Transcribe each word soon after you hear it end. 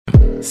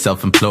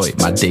Self-employed,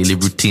 my daily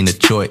routine of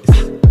choice.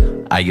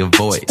 I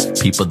avoid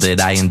people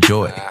that I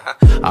enjoy.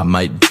 I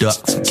might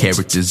duck from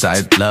characters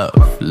I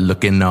love.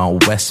 Looking all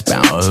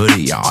westbound, a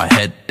hoodie on,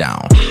 head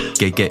down.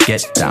 Get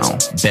down,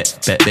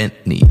 bet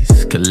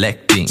Bentleys.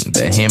 Collecting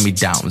the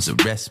hand-me-downs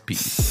of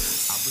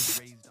recipes.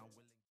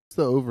 What's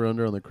the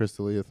over-under on the Chris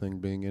D'Elia thing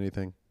being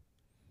anything?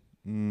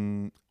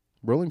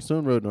 Rolling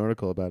Stone wrote an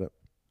article about it.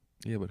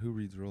 Yeah, but who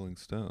reads Rolling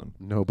Stone?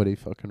 Nobody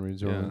fucking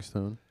reads Rolling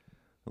Stone.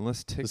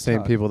 Unless TikTok. The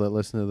same people that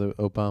listen to the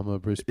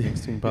Obama Bruce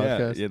Springsteen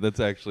podcast. Yeah, that's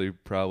actually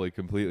probably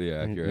completely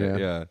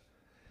accurate.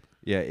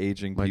 Yeah,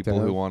 aging Mike people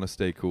Dowd. who want to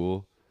stay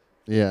cool.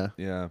 Yeah.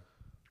 Yeah.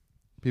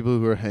 People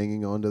who are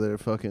hanging on to their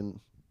fucking,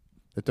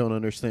 that don't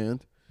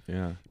understand.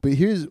 Yeah. But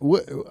here's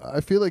what,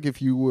 I feel like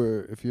if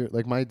you're,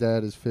 like my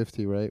dad is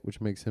 50, right? Which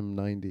makes him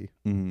 90.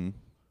 Mm-hmm.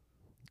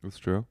 That's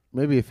true.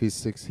 Maybe if he's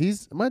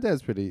 6, my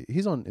dad's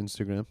he's on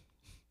Instagram.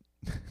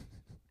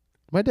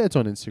 My dad's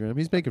on Instagram.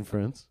 He's making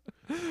friends.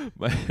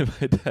 My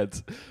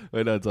dad's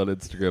on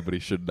Instagram, but he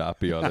should not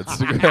be on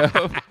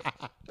Instagram.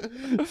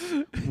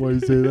 Why do you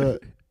say that?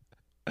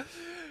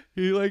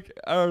 He I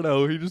don't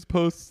know, he just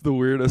posts the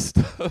weirdest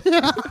stuff.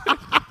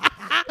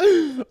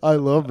 I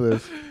love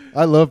this.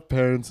 I love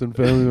parents and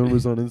family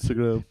members on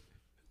Instagram.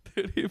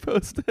 Dude, he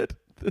posted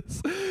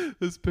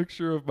this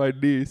picture of my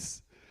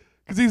niece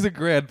because he's a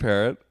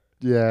grandparent.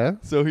 Yeah.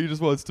 So he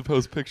just wants to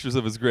post pictures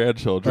of his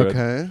grandchildren.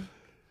 Okay.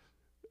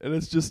 And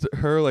it's just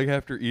her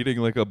after eating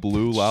a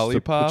blue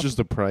lollipop. It's just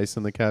a price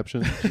in the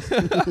caption.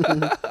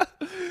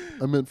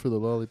 I meant for the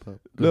lollipop.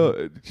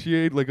 No, she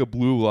ate a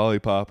blue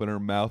lollipop and her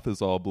mouth is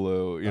all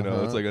blue. You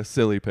know, it's a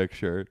silly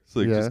picture. It's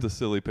just a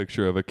silly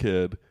picture of a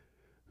kid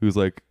who's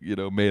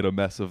made a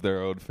mess of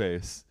their own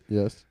face.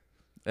 Yes.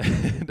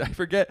 And I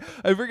forget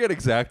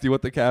exactly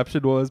what the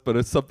caption was, but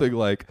it's something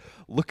like,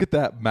 "Look at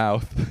that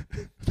mouth."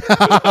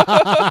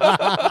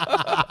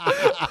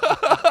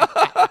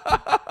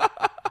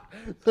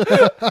 It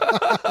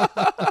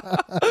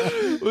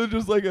was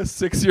just a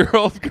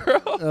 6-year-old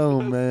girl.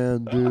 Oh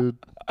man, dude.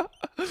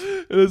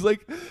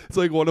 It's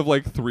one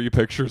of 3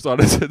 pictures on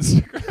his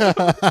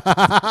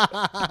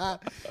Instagram.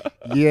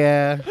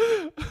 Yeah.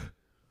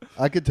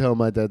 I could tell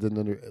my dad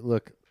didn't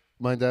look.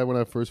 My dad, when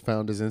I first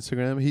found his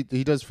Instagram,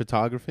 he does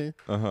photography.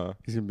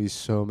 He's gonna be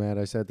so mad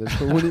I said this,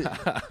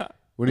 but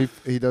when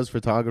he does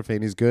photography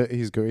and he's good,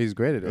 he's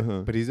great at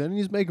it. But he's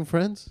making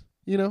friends.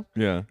 You know.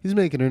 Yeah. He's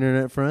making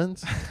internet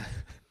friends.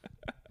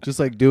 Just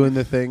doing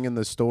the thing in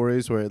the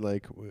stories where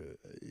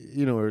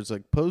where it's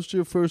post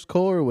your first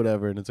call or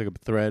whatever, and it's a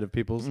thread of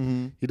people's.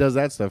 Mm-hmm. He does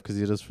that stuff because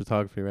he does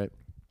photography, right?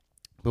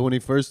 But when I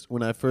first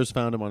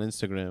found him on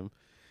Instagram,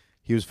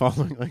 he was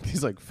following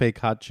these fake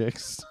hot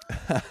chicks.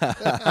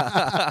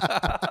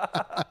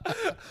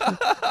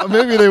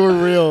 Maybe they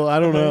were real. I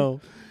don't know.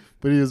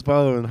 But he was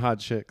following hot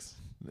chicks.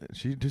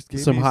 She just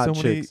gave some me hot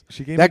so chicks.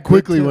 She gave that me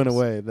quickly good went tips.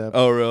 away.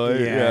 Oh,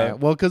 really? Yeah.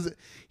 Well, because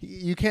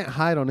you can't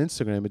hide on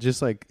Instagram. It's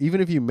just even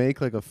if you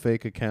make a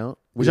fake account,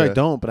 which I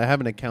don't, but I have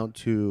an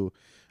account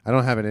I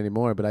don't have it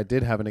anymore, but I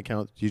did have an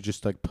account. You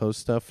just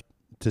post stuff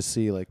to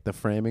see the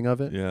framing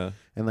of it. Yeah.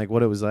 And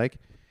what it was like.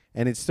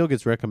 And it still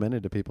gets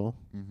recommended to people.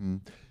 Mm-hmm.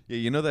 Yeah,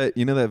 you know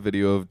that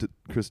video of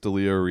Chris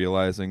D'Elia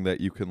realizing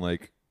that you can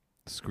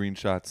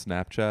screenshot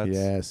Snapchats?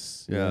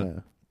 Yes.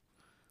 Yeah.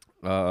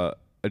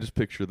 I just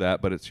picture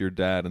that, but it's your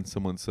dad, and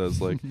someone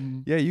says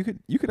yeah, you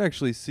could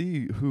actually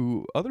see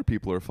who other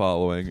people are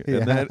following,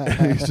 and then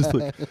he's just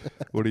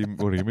what do you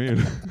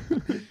mean?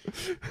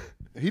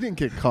 He didn't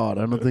get caught.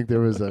 I don't think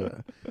there was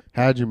a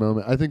had you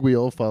moment. I think we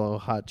all follow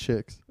hot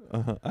chicks.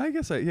 I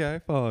guess I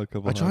follow a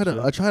couple. I try to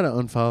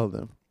unfollow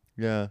them.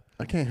 Yeah,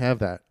 I can't have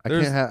that.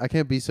 I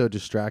can't be so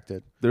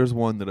distracted. There's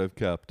one that I've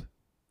kept.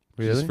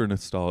 Really? Just for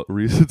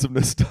reasons of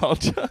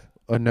nostalgia.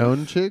 A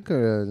known chick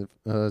or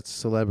a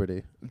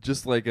celebrity?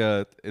 Just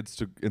a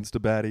Insta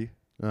baddie.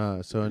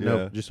 No,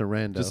 just a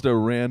random. Just a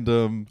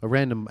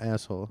random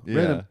asshole. Yeah.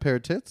 Random pair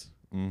of tits?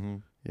 Mm-hmm.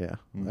 Yeah.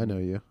 Mm-hmm. I know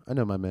you. I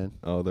know my man.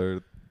 Oh,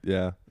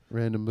 yeah.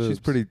 Random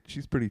boobs.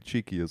 She's pretty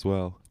cheeky as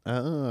well.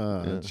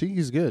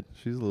 Cheeky's good.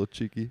 She's a little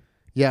cheeky.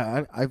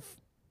 Yeah,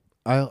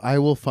 I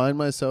will find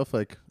myself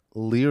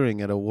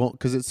leering at a woman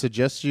because it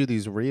suggests you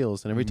these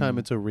reels, and every time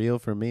it's a reel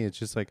for me, it's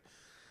just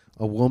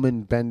a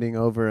woman bending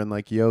over in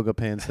yoga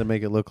pants to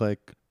make it look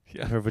like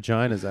her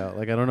vagina's out.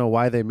 I don't know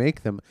why they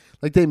make them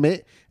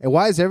and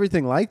why is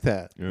everything like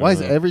that? Yeah. Why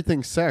is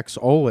everything sex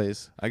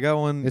always? I got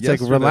one. It's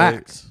yesterday.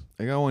 relax.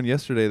 I got one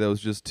yesterday that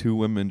was just 2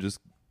 women just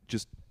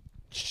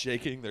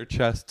shaking their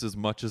chests as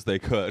much as they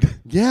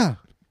could. Yeah.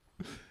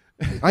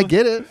 I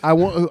get it. I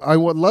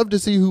would love to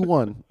see who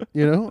won.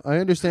 I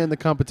understand the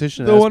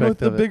competition. The one with aspect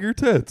the of it. bigger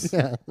tits.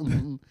 Yeah.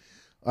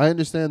 I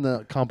understand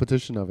the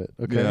competition of it.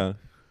 Okay. Yeah.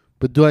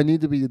 But do I need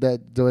to be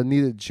that? Do I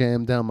need it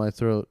jammed down my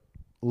throat?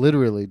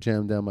 Literally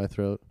jammed down my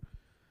throat.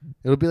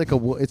 It'll be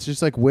it's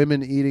just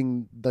women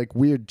eating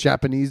weird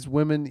Japanese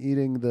women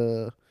eating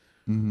the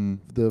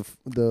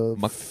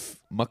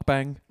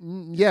mukbang.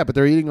 Yeah, but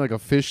they're eating a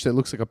fish that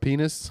looks like a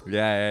penis.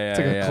 Yeah. It's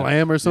a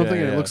clam or something,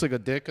 Yeah, and yeah. it looks like a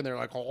dick, and they're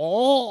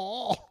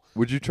oh.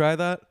 Would you try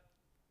that?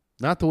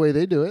 Not the way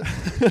they do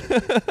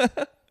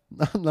it.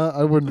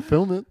 I wouldn't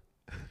film it.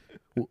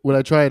 Would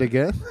I try it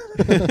again?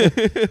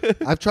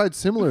 I've tried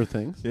similar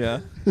things. Yeah.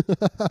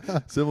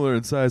 Similar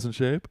in size and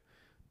shape.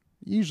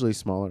 Usually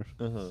smaller.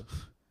 Uh-huh.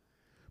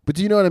 But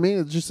do you know what I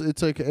mean?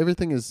 It's like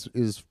everything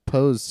is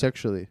posed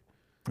sexually.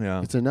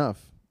 Yeah. It's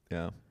enough.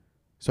 Yeah.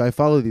 So I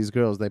follow these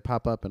girls. They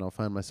pop up, and I'll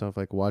find myself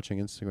like watching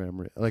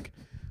Instagram. Like,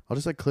 I'll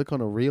just like click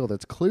on a reel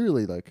that's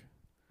clearly like,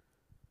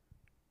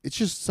 it's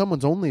just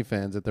someone's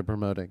OnlyFans that they're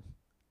promoting.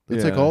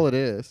 That's like all it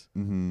is.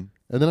 Mm-hmm.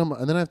 And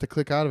then I have to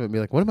click out of it and be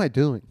like, what am I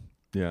doing?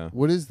 Yeah.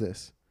 What is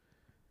this?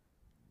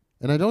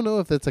 And I don't know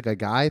if that's like a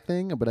guy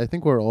thing, but I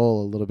think we're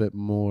all a little bit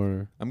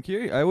more. I'm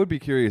curious. I would be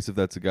curious if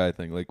that's a guy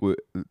thing. Like,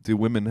 do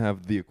women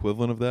have the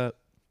equivalent of that?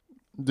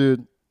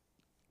 Dude,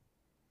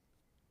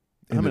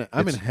 I'm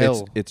in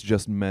hell. It's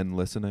just men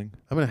listening.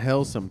 I'm in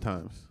hell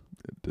sometimes.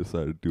 I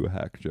decided to do a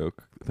hack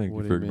joke. Thank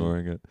What you do for you mean?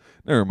 ignoring it.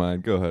 Never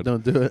mind. Go ahead.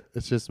 Don't do it.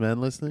 It's just men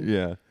listening?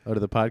 Yeah. Oh, to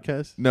the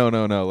podcast? No.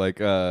 Like,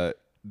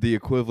 the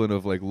equivalent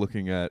of like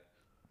looking at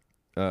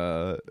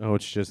Oh,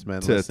 it's just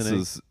men tits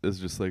listening? is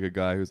just like a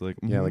guy who's like,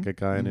 Yeah, like a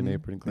guy in an mhm,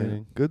 apron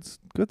cleaning. yeah.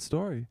 Good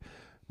story.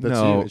 That's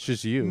no, you. It's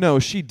just you. No,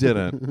 she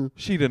didn't.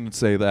 She didn't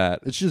say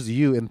that. It's just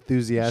you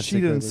enthusiastic. She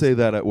didn't say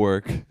that at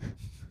work.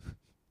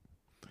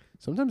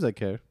 Sometimes I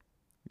care.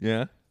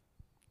 Yeah.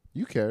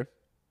 You care.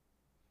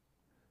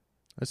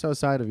 I saw a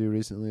side of you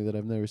recently that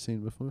I've never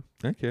seen before.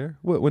 I care.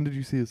 When did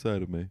you see a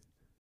side of me?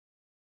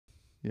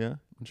 Yeah.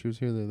 When she was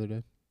here the other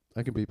day.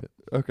 I can beep it.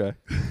 Okay.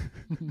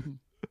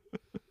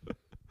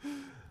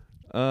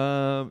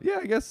 Yeah,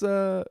 I guess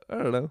I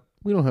don't know.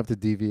 We don't have to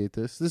deviate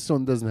this. This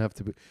one doesn't have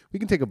to be. We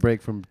can take a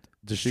break from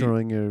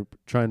trying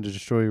to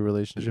destroy your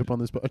relationship on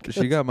this podcast.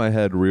 She got my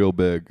head real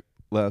big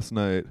last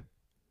night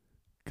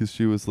because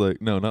she was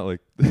like, no, not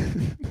like.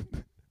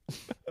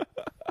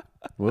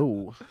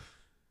 Whoa.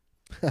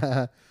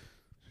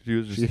 She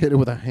was just. She hit it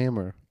with a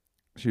hammer.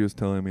 She was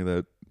telling me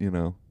that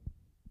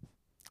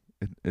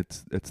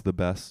it's the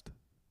best.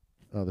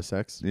 Oh, the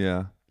sex?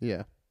 Yeah.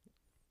 Yeah.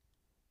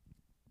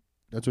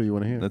 That's what you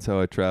want to hear. That's how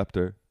I trapped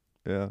her.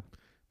 Yeah.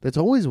 That's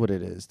always what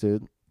it is,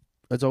 dude.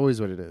 That's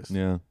always what it is.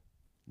 Yeah.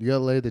 You gotta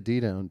lay the D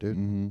down, dude.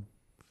 Mm-hmm.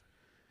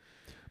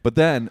 But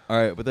then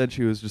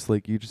she was just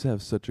like, you just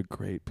have such a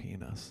great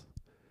penis.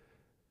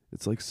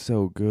 It's like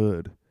so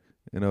good.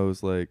 And I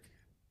was like,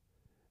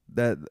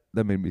 that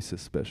made me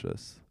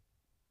suspicious.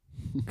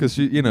 Because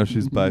she's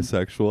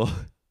bisexual.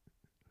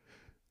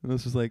 And I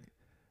was just like,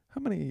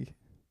 how many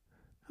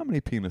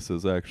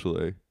penises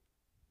actually?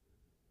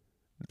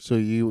 So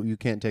you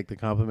can't take the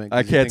compliment?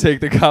 I can't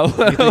take the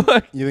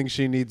compliment. You think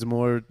she needs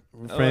more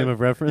frame of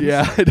reference?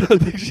 Yeah, I don't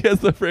think she has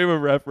the frame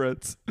of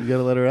reference. You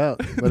gotta let her out.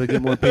 Let her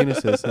get more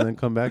penises and then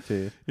come back to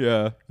you.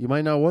 Yeah. You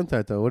might not want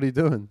that though. What are you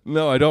doing?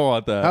 No, I don't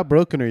want that. How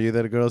broken are you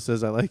that a girl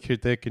says I like your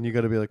dick and you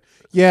gotta be like,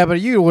 yeah, but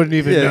you wouldn't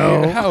even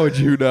know. Yeah, how would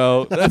you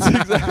know? That's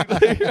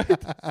exactly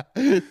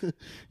right.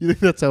 You think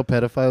that's how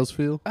pedophiles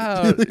feel?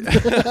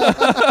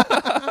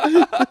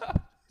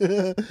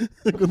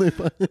 Like when they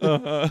find,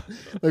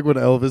 like when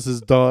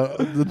Elvis's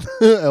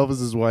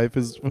Elvis's wife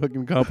is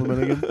fucking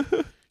complimenting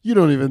him. You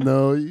don't even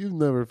know. You've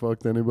never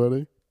fucked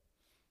anybody.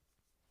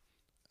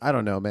 I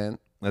don't know, man.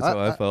 That's how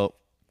I felt.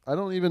 I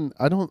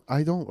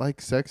don't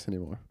like sex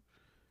anymore.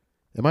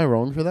 Am I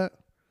wrong for that?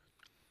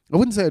 I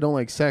wouldn't say I don't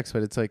like sex,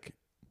 but it's like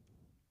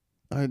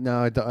I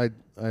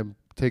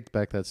take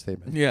back that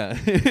statement. Yeah. I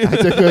take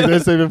back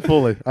that statement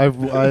fully.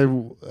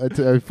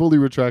 I fully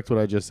retract what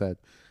I just said.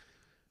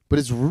 But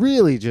it's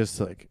really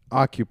just like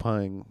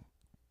occupying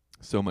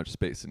so much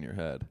space in your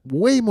head.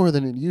 Way more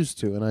than it used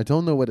to, and I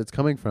don't know what it's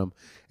coming from.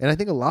 And I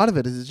think a lot of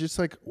it is just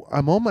like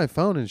I'm on my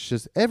phone and it's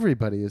just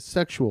everybody is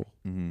sexual.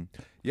 Mm-hmm.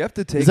 You have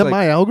to take. Is that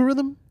my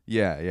algorithm?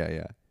 Yeah.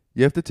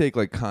 You have to take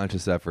like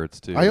conscious efforts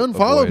to. I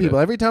unfollow people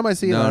it. every time I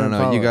see it.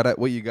 No.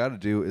 What you gotta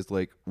do is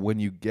like when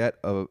you get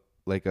a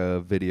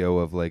video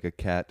of like a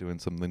cat doing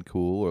something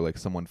cool or like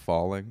someone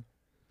falling.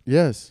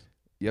 Yes.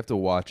 You have to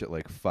watch it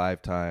like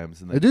 5 times,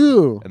 and then I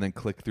do, and then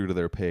click through to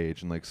their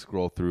page and like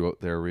scroll through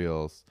their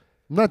reels.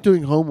 I'm not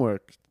doing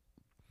homework.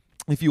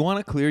 If you want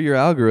to clear your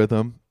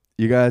algorithm,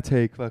 you gotta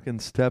take fucking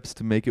steps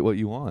to make it what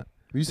you want.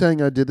 Are you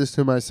saying I did this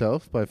to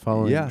myself by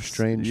following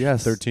strange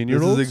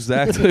 13-year-olds? This is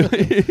exactly.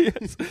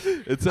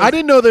 Yes. I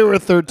didn't know they were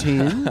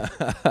 13.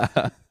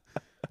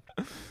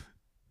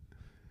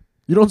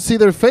 You don't see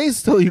their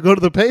face till you go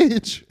to the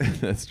page.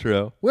 That's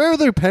true. Where are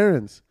their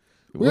parents?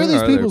 Where are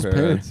these people's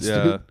parents?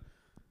 Yeah. Dude?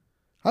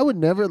 I would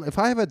never. If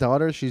I have a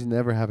daughter, she's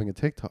never having a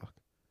TikTok.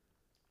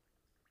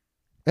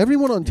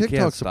 Everyone on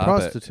TikTok's a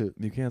prostitute.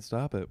 You can't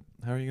stop it.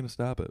 How are you going to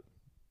stop it?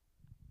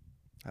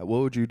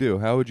 What would you do?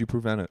 How would you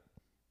prevent it?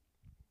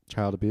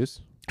 Child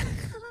abuse.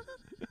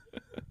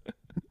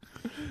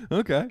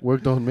 Okay.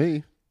 Worked on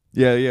me.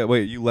 Yeah.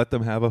 Wait, you let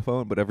them have a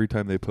phone, but every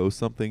time they post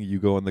something, you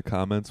go in the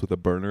comments with a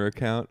burner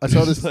account. I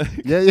saw this.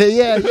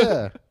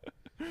 Yeah.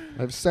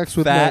 I have sex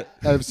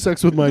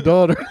with my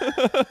daughter.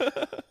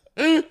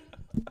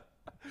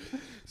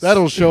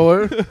 That'll show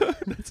her.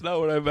 That's not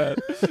what I meant.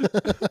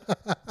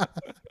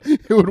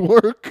 It would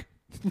work.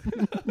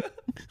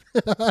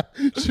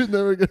 She'd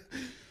never get.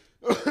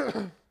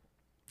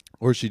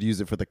 Or she'd use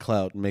it for the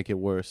clout and make it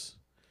worse.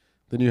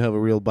 Then you have a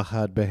real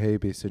bad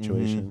behavior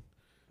situation.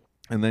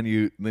 And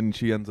then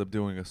she ends up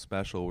doing a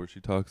special where she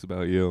talks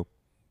about you.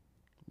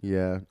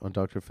 Yeah, on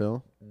Dr.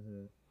 Phil.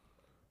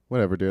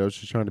 Whatever, dude. I was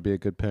just trying to be a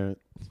good parent.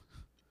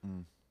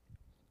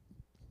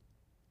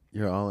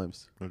 Your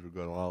olives. That's a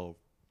good olive.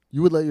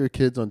 You would let your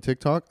kids on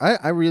TikTok?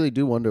 I really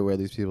do wonder where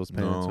these people's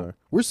parents No. are.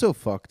 We're so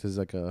fucked as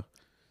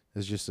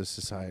just a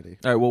society.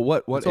 All right. Well,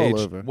 what It's all age?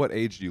 over. What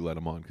age do you let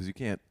them on? Because you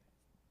can't.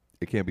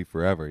 It can't be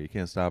forever. You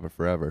can't stop it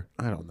forever.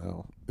 I don't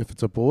know. If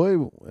it's a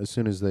boy, as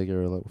soon as they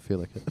feel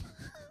like it.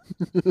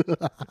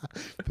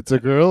 If it's a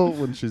girl,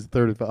 when she's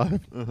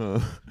 35.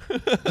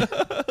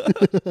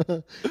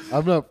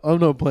 I'm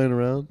not playing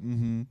around.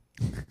 Mm-hmm.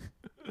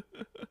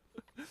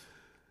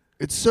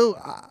 It's so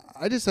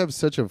I just have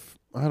such a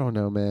I don't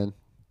know, man.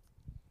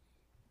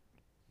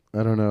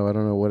 I don't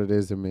know what it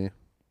is in me.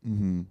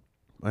 Mm-hmm.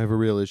 I have a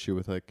real issue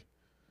with like.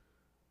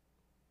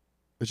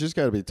 It's just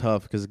got to be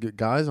tough because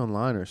guys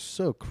online are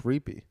so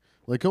creepy.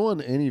 Like, go on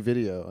any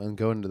video and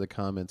go into the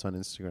comments on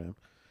Instagram,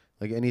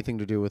 like anything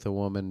to do with a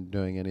woman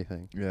doing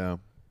anything, Yeah.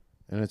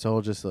 and it's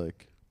all just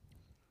like.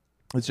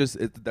 It's just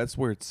that's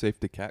where it's safe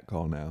to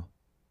catcall now.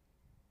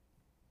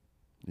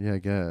 Yeah, I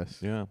guess.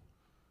 Yeah.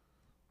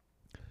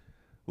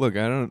 Look,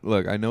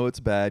 I know it's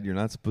bad. You're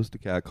not supposed to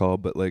catcall,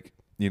 but like,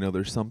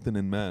 there's something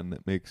in men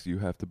that makes you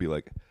have to be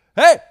like,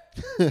 "Hey,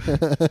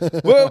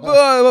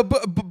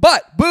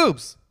 butt,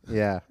 boobs."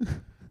 Yeah.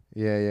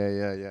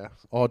 Yeah.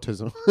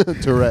 Autism,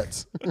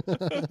 Tourette's,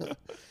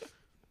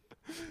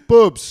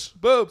 boobs.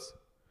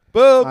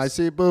 I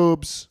see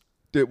boobs.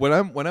 Dude, when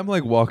I'm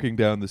like walking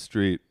down the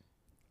street,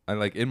 I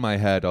like in my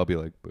head I'll be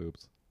like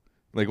boobs.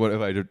 Like what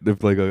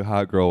if like a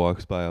hot girl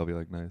walks by, I'll be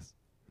like nice.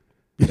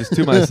 Just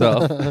to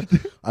myself.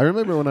 I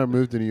remember when I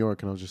moved to New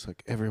York and I was just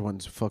like,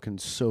 everyone's fucking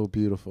so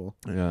beautiful.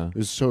 Yeah. It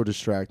was so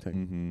distracting.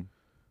 Mm-hmm.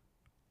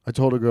 I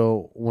told a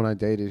girl when I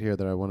dated here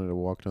that I wanted to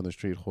walk down the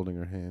street holding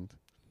her hand.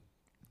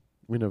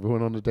 We never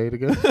went on a date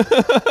again.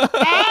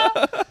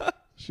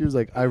 She was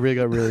like, I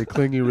got really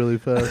clingy really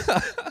fast.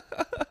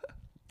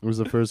 It was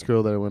the first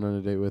girl that I went on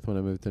a date with when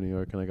I moved to New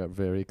York, and I got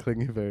very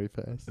clingy very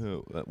fast.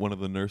 Oh, one of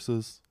the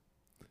nurses?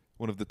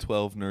 One of the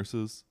 12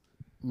 nurses?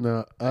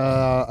 No,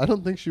 I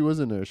don't think she was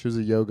a nurse. She was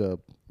a yoga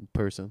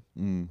person.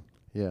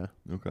 Yeah.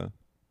 Okay.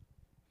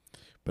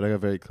 But I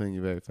got very clingy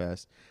very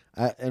fast.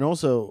 And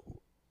also,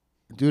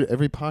 dude,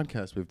 every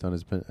podcast we've done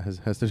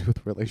has to do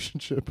with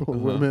relationship or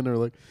women or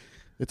like,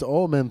 it's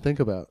all men think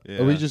about. Yeah.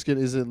 Are we just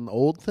is it an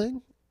old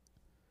thing?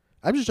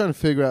 I'm just trying to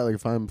figure out like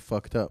if I'm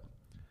fucked up.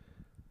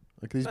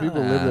 Like these people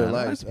live their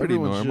lives. That's pretty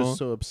Everyone's normal. just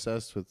so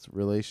obsessed with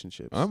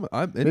relationships. I'm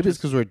Maybe it's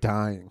because we're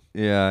dying.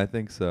 Yeah, I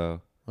think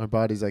so. Our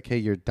body's like, hey,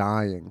 you're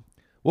dying.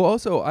 Well,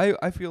 also,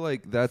 I feel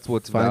like that's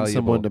what's Find valuable.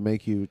 someone to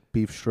make you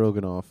beef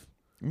stroganoff.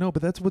 No,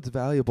 but that's what's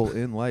valuable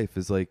in life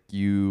is like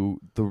your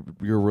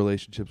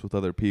relationships with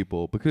other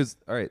people. Because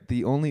all right,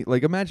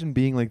 imagine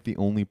being like the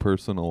only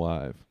person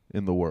alive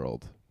in the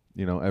world.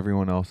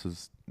 Everyone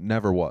else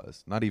never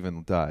was, not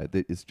even died.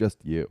 It's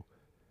just you.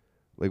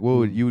 Like, what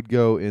would you would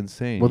go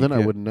insane? Well, then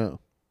I wouldn't know.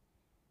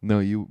 No,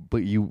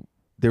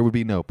 there would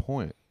be no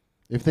point.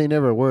 If they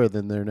never were,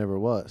 then there never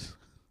was.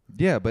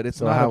 Yeah, but it's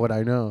So not. how would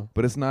I know?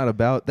 But it's not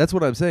about. That's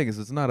what I'm saying. Is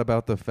it's not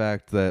about the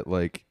fact that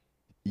like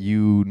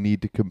you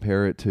need to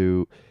compare it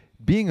to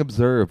being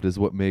observed is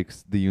what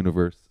makes the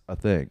universe a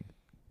thing.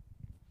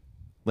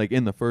 Like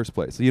in the first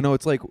place,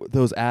 it's like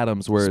those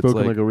atoms where Spoken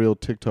it's like a real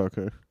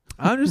TikToker.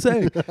 I'm just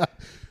saying,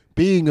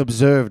 Being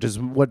observed is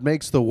what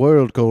makes the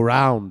world go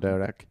round,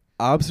 Derek.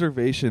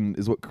 observation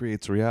is what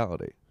creates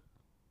reality.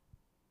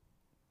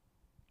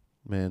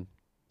 Man,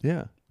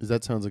 Yeah.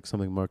 that sounds like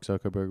something Mark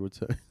Zuckerberg would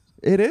say.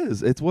 It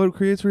is. It's what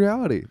creates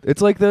reality.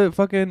 It's like the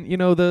fucking,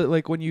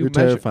 like when you You're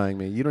measure. terrifying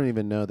me. You don't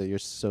even know that you're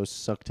so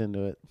sucked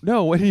into it.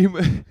 No, when you.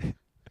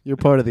 You're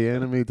part of the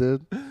enemy,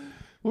 dude.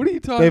 What are you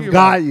talking They've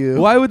about? got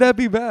you. Why would that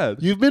be bad?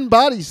 You've been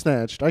body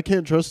snatched. I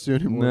can't trust you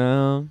anymore.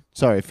 No.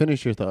 Sorry,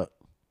 finish your thought.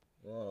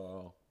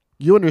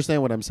 You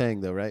understand what I'm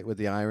saying, though, right? With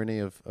the irony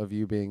of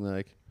you being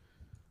like,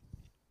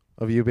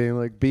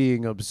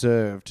 being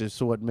observed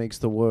is what makes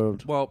the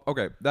world. Well,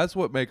 okay, that's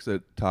what makes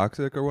it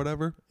toxic or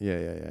whatever.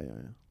 Yeah.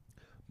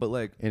 But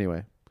like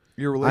Anyway,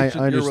 your I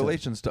understand.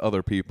 relations to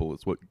other people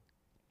is what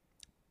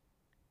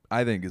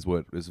I think is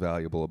what is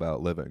valuable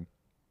about living.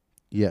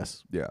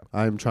 yes, Yeah.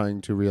 I'm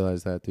trying to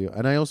realize that,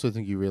 and I also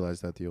think you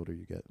realize that the older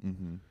you get.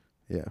 Mm-hmm.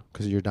 Yeah,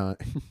 because you're dying.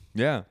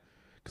 Yeah.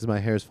 Because my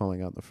hair's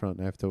falling out in the front,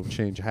 and I have to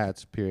change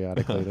hats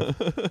periodically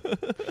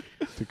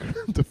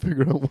to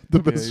figure out what the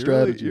best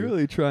strategy. You're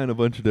really trying a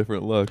bunch of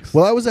different looks.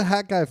 Well, I was a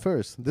hat guy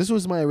first. This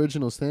was my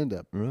original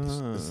stand-up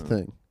Ah.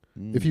 thing.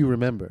 If you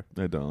remember,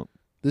 I don't.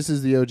 this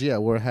is the OG. I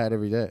wore a hat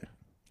every day.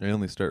 I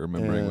only start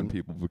remembering when And-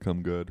 people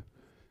become good.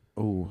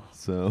 Oh,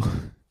 So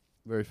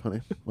very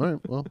funny. All right,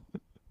 well,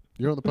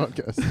 you're on the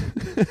podcast.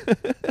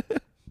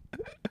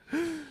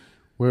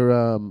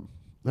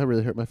 That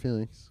really hurt my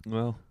feelings.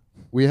 well,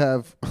 We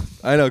have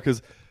I know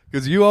because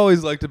you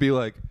always like to be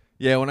like,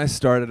 yeah, when I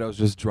started I was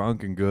just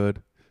drunk and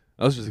good,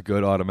 I was just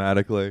good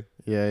automatically.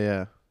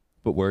 Yeah.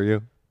 But were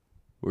you?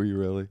 Were you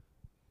really?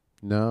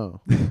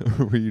 No.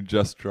 Or were you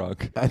just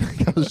drunk? I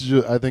think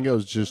I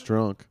was just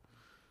drunk.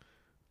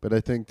 But I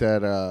think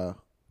that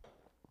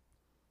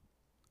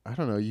I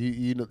don't know.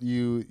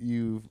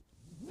 You.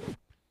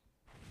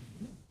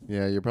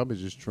 Yeah, you're probably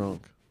just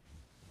drunk.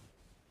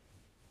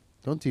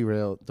 Don't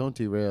derail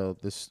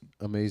this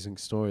amazing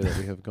story that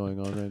we have going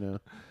on right now.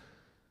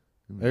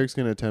 Eric's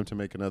gonna attempt to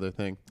make another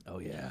thing. Oh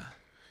yeah.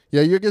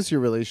 Yeah, you guess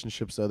your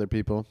relationships to other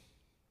people,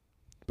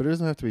 but it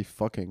doesn't have to be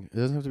fucking. It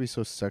doesn't have to be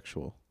so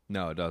sexual.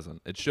 No, it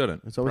doesn't. It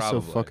shouldn't. It's always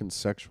probably. so fucking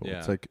sexual. Yeah.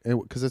 It's like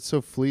because it's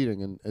so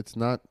fleeting and it's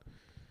not.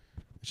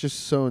 It's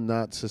just so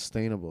not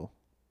sustainable.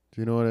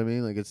 Do you know what I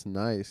mean? Like it's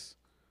nice,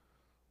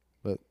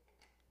 but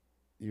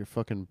your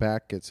fucking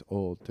back gets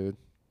old, dude.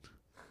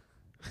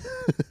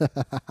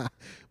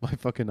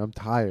 I'm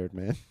tired,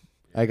 man.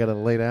 I gotta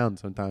lay down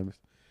sometimes.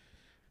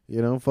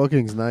 You know,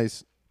 fucking's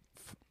nice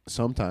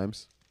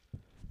sometimes.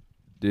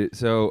 Dude,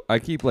 so I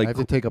keep I have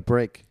to take a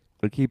break.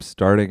 I keep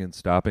starting and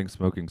stopping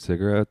smoking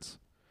cigarettes.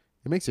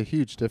 It makes a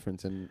huge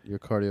difference in your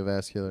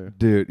cardiovascular.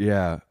 Dude,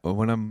 yeah.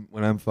 When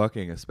I'm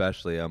fucking,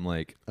 especially, I'm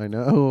like, I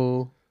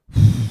know.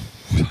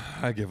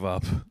 I give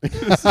up. I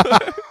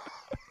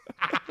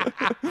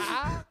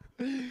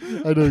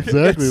know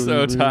exactly. I'm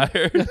so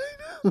tired.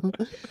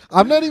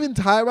 I'm not even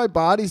tired. My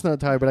body's not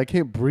tired, but I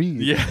can't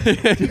breathe. Yeah.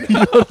 You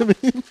know what I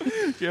mean?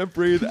 Can't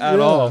breathe at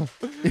all.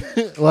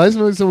 Well, I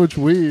smoke so much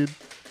weed,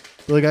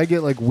 like I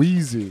get like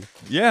wheezy.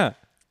 Yeah.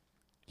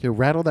 Here,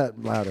 rattle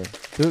that louder.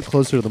 Do it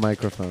closer to the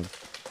microphone.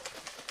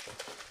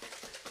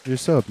 You're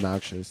so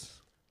obnoxious.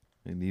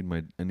 I need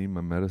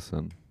my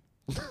medicine.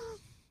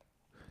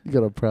 You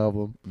got a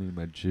problem. I need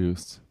my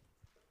juice.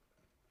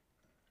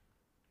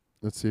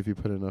 Let's see if you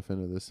put enough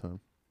into this time.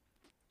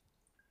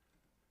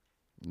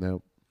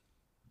 Nope.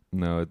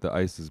 No, the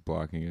ice is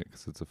blocking it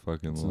because it's a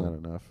fucking. It's not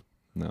enough.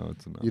 No,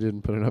 it's enough. You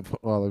didn't put enough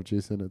olive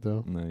juice in it,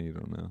 though. No, you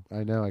don't know.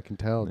 I know. I can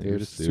tell, No, you're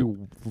dude. It's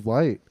too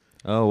light.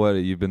 Oh, what?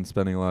 You've been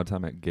spending a lot of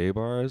time at gay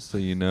bars, so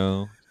you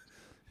know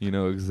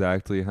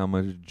exactly how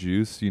much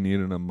juice you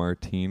need in a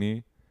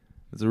martini.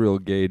 It's a real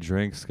gay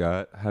drink,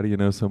 Scott. How do you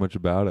know so much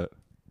about it?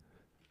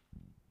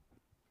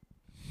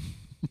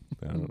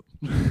 I don't.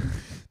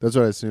 That's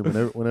what I assume.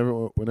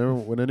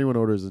 When anyone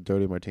orders a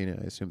dirty martini,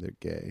 I assume they're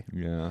gay.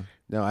 Yeah.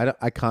 No,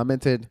 I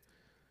commented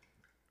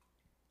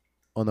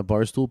on the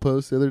Barstool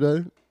post the other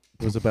day.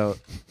 It was about.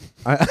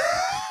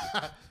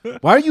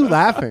 Why are you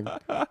laughing?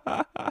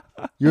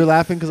 You're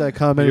laughing because I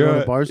commented on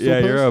a Barstool post?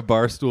 You're a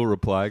Barstool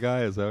reply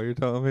guy. Is that what you're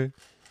telling me?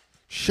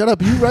 Shut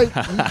up. You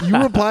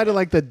reply to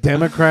like the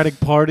Democratic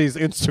Party's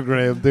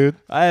Instagram, dude.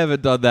 I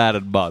haven't done that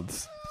in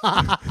months.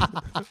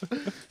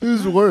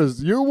 Who's worse?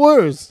 You're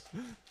worse.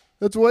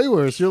 That's way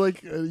worse. You're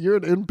like you're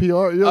an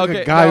NPR. You're like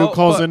Okay, a guy no, who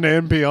calls but- into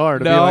NPR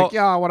to be No. like,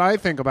 yeah, what I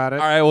think about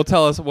it. All right, well,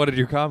 tell us, what did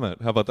you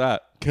comment? How about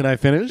that? Can I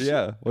finish?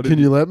 Yeah. Can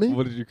you let me?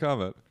 What did you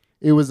comment?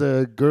 It was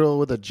a girl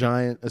with a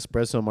giant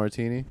espresso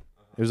martini.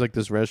 It was like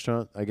this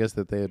restaurant, I guess,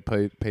 that they had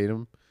paid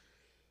him.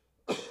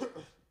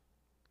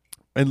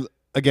 And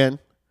again,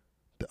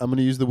 I'm going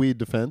to use the weed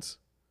defense,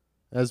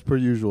 as per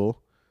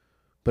usual.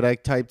 But I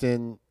typed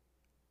in,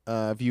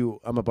 I'm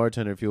a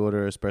bartender. If you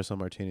order espresso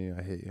martini,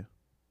 I hate you.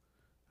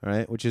 All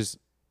right? Which is,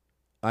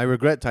 I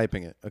regret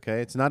typing it,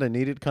 okay? It's not a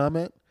needed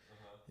comment.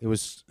 It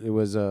was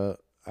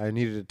I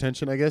needed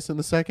attention, I guess, in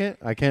the second.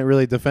 I can't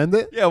really defend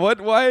it. Yeah.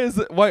 What? Why is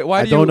it? Why?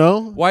 I don't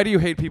know. Why do you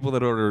hate people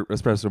that order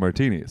espresso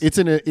martinis?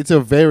 It's a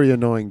very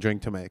annoying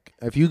drink to make.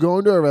 If you go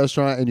into a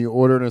restaurant and you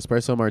order an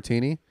espresso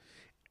martini,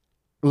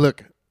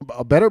 look,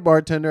 a better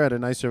bartender at a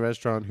nicer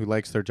restaurant who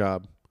likes their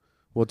job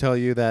will tell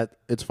you that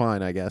it's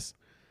fine, I guess.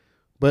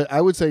 But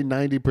I would say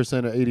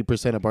 90% or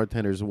 80% of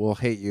bartenders will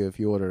hate you if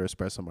you order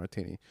espresso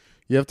martini.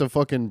 You have to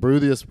fucking brew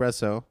the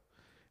espresso.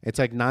 It's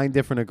like 9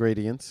 different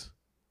ingredients.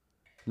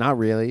 Not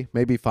really,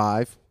 maybe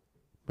 5,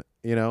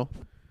 you know.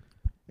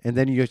 And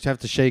then you just have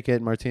to shake it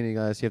in martini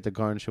glass. You have to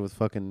garnish it with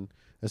fucking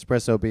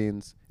espresso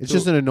beans. It's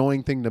just an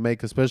annoying thing to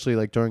make, especially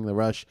like during the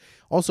rush.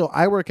 Also,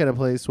 I work at a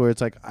place where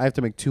it's like I have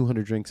to make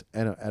 200 drinks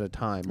at a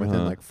time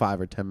within like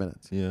 5 or 10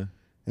 minutes. Yeah.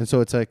 And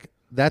so it's like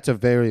that's a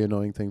very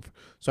annoying thing.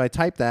 So I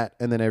type that,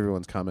 and then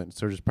everyone's comments.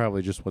 So it's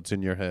probably just what's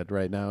in your head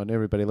right now, and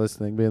everybody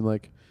listening being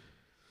like,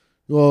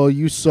 "Oh,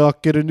 you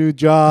suck. Get a new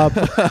job.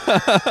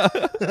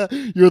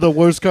 You're the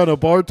worst kind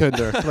of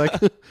bartender." Like,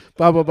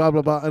 blah, blah, blah,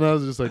 blah, blah. And I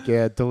was just like,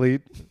 yeah,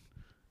 delete.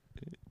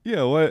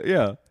 Yeah. What?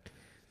 Yeah.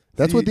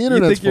 That's So what the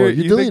internet's for. You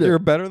think delete you're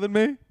it. better than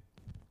me?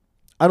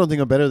 I don't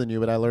think I'm better than you,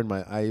 but I learned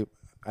I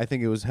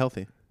think it was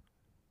healthy.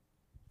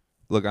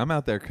 Look, I'm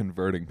out there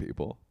converting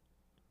people.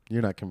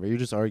 You're not converting. You're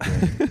just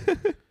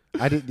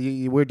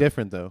arguing. We're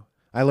different, though.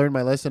 I learned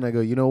my lesson. I go,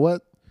 you know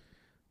what?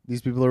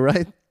 These people are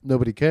right.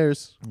 Nobody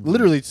cares.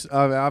 Literally,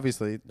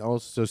 obviously,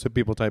 also some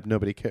people type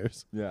nobody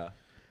cares. Yeah.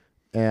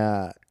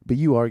 But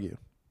you argue.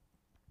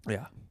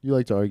 Yeah. You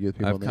like to argue with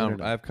people on the I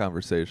internet. have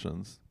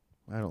conversations.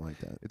 I don't like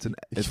that.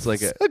 It's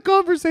like a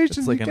conversation.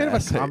 It's like you an can't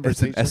have essay. a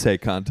conversation. It's an essay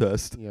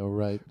contest. Yeah,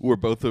 right.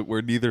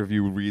 Where neither of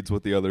you reads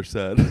what the other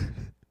said.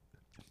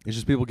 It's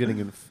just people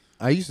getting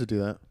I used to do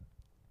that.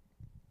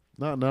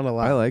 Not a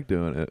lot. I like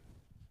doing it.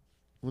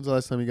 When's the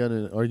last time you got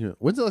in an argument?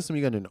 When's the last time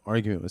you got in an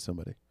argument with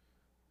somebody?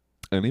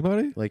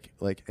 Anybody?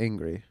 Like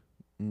angry.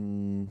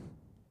 Mm.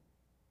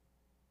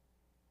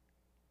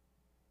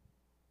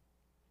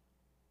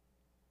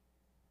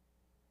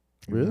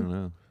 Really? I don't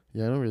know.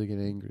 Yeah, I don't really get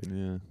angry,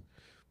 Yeah.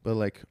 but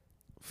like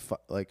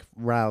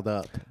riled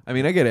up. I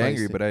mean, I get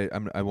angry, Feisty.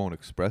 but I won't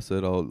express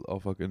it.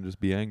 I'll fucking just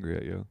be angry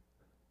at you.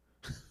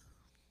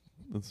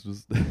 That's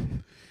just.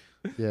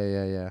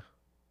 Yeah.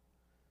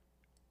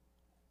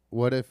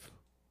 What if?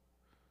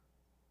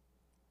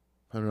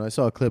 I don't know. I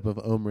saw a clip of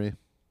Omri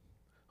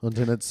on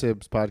Jeanette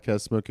Sibb's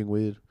podcast smoking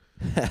weed,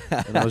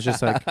 and I was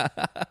just like,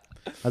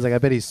 I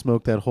bet he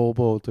smoked that whole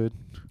bowl, dude.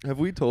 Have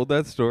we told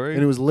that story?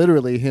 And it was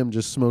literally him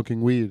just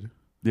smoking weed.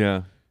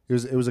 Yeah.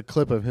 It was a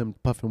clip of him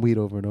puffing weed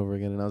over and over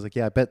again, and I was like,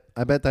 yeah,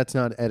 I bet that's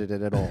not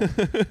edited at all.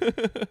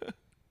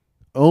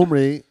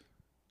 Omri,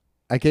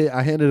 I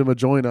handed him a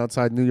joint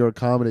outside New York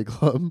Comedy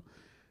Club,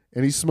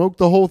 and he smoked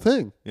the whole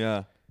thing.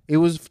 Yeah. It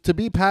was to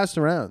be passed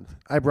around.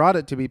 I brought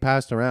it to be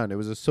passed around. It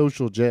was a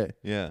social J.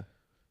 Yeah.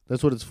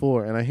 That's what it's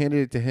for. And I handed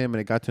it to him,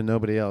 and it got to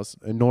nobody else,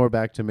 and nor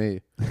back to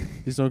me.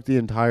 He smoked the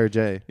entire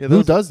J. Yeah,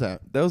 Who does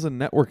that? That was a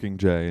networking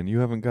J, and you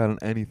haven't gotten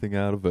anything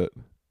out of it.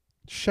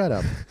 Shut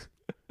up.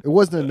 It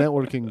wasn't a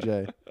networking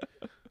J.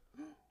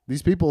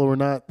 These people were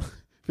not.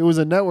 If it was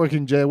a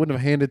networking J, I wouldn't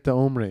have handed it to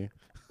Omri.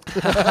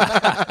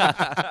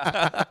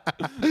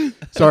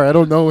 Sorry, I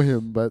don't know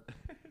him, but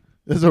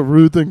it's a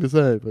rude thing to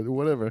say, but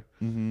whatever.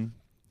 Mm-hmm.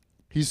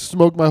 He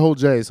smoked my whole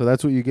J, so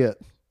that's what you get.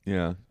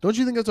 Yeah. Don't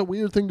you think that's a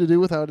weird thing to do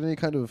without any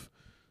kind of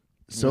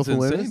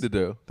self-awareness? It's insane to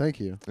do. Thank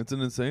you. It's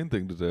an insane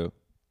thing to do.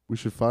 We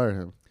should fire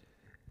him.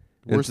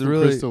 It's Worse than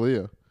really- Chris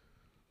D'Elia.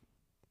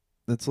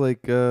 It's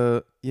like,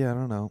 yeah, I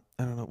don't know.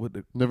 What.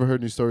 Never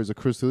heard any stories of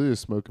Chris D'Elia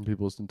smoking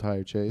people's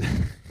entire J.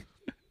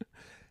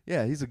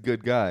 Yeah, he's a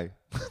good guy.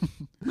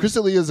 Chris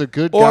D'Elia is a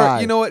good Or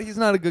guy. you know what? He's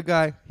not a good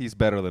guy. He's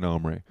better than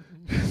Omri.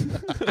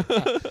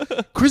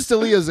 Chris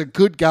D'Elia is a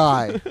good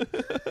guy.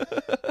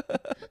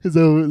 is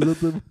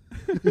that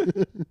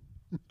the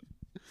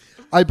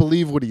I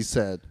believe what he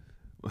said.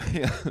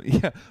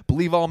 Yeah.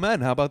 Believe all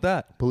men. How about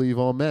that? Believe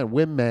all men.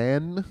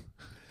 Women.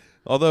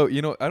 Although,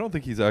 I don't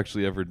think he's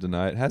actually ever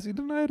denied. Has he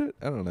denied it?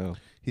 I don't know.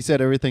 He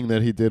said everything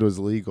that he did was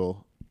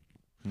legal.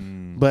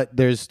 But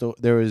there's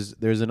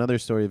another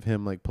story of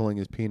him like pulling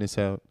his penis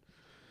out,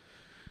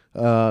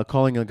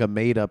 calling like a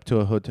maid up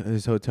to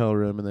his hotel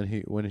room, and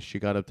then when she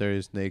got up there, he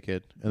was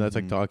naked, and that's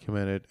like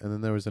documented. And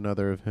then there was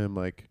another of him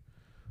like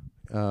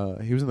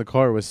he was in the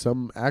car with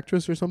some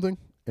actress or something,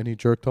 and he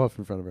jerked off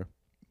in front of her.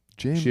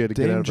 She had to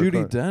get out of her Judi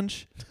car.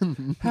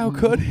 Dench? How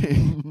could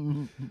he?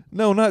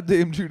 No, not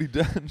Dame Judi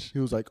Dench. He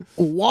was like,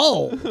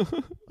 "Whoa,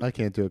 I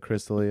can't do it,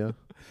 Chris D'Elia.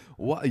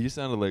 Wow, you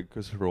sounded like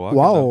Christopher Walken.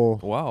 Wow. though.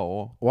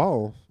 Wow.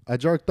 Wow, I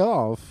jerked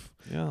off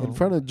Yeah. in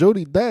front of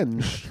Judi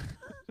Dench.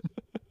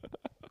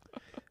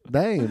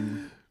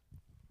 Damn.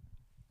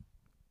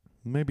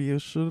 Maybe you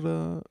should,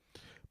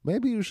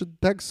 Maybe you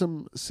should text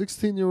some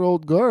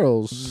 16-year-old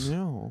girls.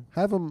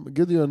 Have them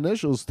get your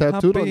initials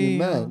tattooed on your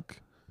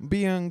neck.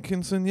 Bien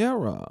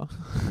quinceañera.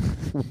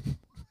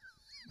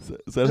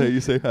 Is that how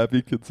you say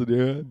happy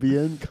quinceañera?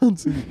 Bien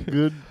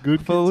quinceañera.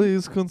 Good.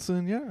 Feliz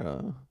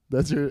quinceañera.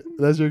 That's your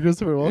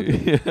Christopher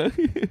Walken. Yeah.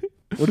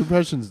 What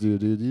impressions do you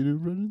do? Do you do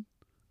impressions?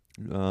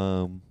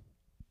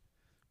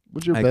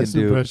 What's your I best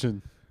can do-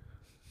 impression?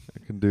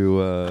 I can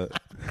do, I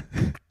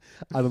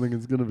don't think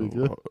it's gonna be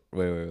good.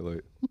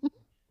 Wait.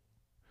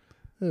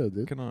 Yeah,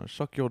 dude. Can I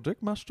suck your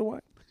dick, Master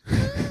White?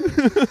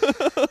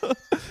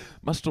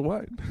 Master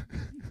White.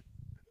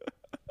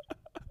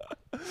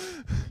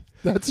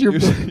 That's your.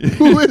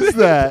 Who is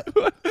that?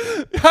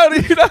 How do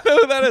you not know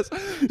who that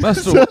is?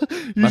 Master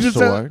You just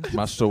sound- White.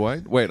 Master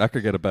White. Wait, I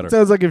could get a better.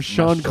 Sounds like if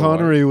Sean Master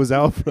Connery was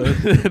Alfred.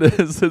 It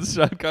is. It's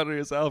Sean Connery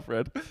as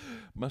Alfred.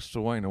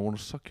 Master Wayne, I want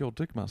to suck your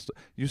dick, Master.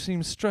 You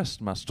seem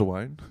stressed, Master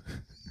Wayne.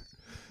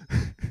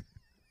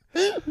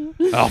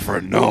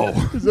 Alfred, no.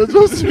 Is that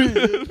supposed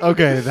to be?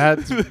 Okay,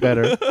 that's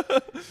better.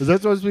 Is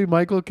that supposed to be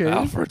Michael Caine?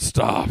 Alfred,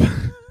 stop.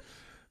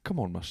 Come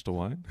on, Master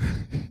Wayne.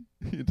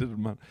 You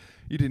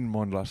didn't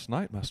mind last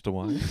night, Master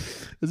Wayne.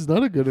 It's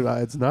not a good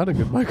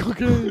Michael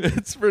Caine.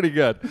 It's pretty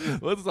good.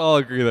 Let's all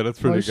agree that it's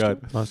pretty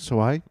good. Master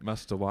Wayne.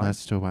 Master Wayne.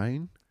 Master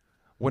Wayne.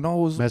 When I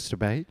was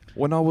Masturbate.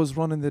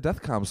 running the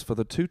death camps for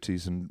the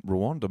Tutsis in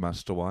Rwanda,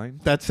 Master Wayne.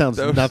 That sounds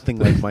nothing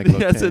like Michael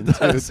Yes, Caine. it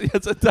does.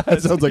 Yes, it does.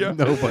 That sounds like You're-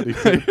 nobody.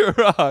 You're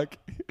wrong.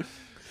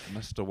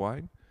 Master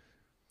Wayne.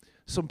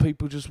 Some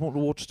people just want to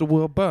watch the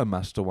world burn,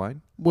 Master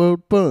Wayne.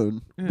 World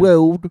burn. Yeah.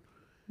 World.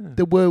 Yeah.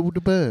 The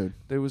world burn.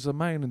 There was a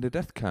man in the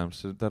death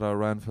camps that I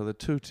ran for the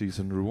Tutsis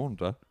in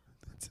Rwanda.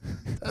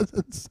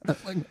 Doesn't sound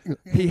like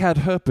He had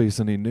herpes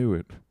and he knew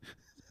it.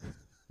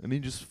 And he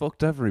just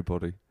fucked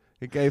everybody.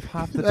 He gave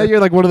half the... You're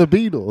like one of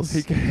the Beatles.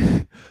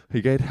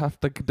 He gave half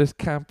this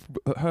camp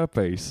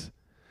herpes.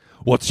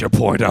 What's your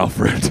point,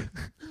 Alfred?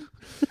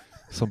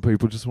 Some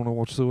people just want to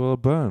watch the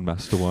world burn,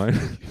 Master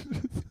Wayne.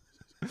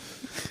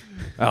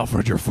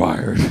 Alfred, you're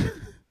fired.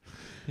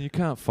 You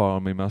can't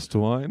fire me, Master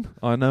Wayne.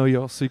 I know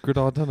your secret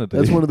identity.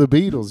 That's one of the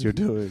Beatles you're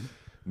doing.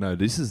 No,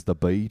 this is the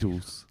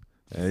Beatles.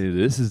 Hey,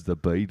 this is the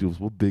Beatles.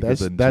 We're bigger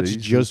than That's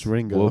Jesus. just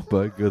Ringo.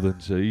 We're bigger than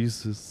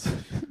Jesus.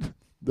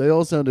 They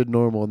all sounded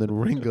normal, and then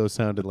Ringo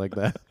sounded like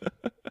that.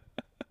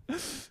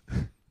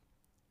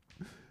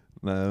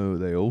 No,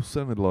 they all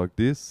sounded like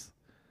this.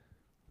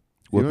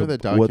 You remember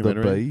that We're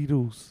documentary? the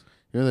Beatles.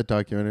 You know that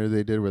documentary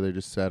they did where they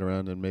just sat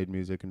around and made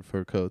music in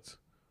fur coats?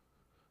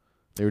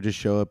 They would just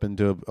show up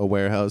into a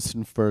warehouse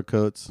in fur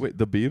coats. Wait,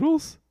 the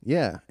Beatles?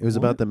 Yeah, it was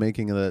What? about the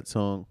making of that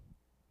song.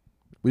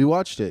 We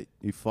watched it.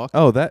 You fuck.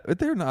 Oh,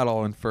 they're not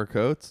all in fur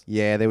coats.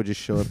 Yeah, they would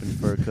just show up in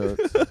fur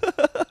coats.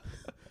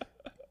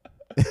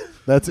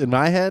 That's in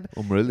my head.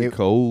 I'm really They-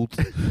 cold.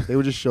 They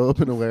would just show up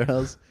in a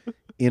warehouse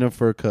in a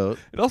fur coat.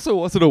 It also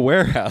wasn't a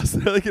warehouse.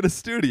 They're like in a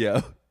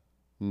studio.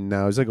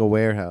 No, it was like a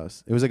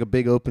warehouse. It was like a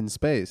big open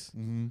space.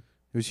 Mm-hmm.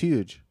 It was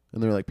huge.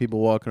 And there were like people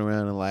walking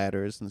around in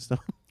ladders and stuff.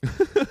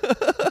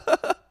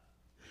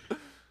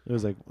 There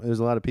was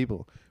a lot of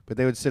people. But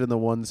they would sit in the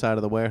one side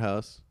of the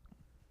warehouse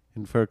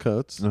in fur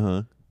coats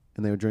Uh-huh.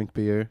 and they would drink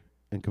beer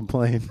and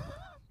complain.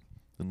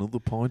 Another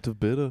pint of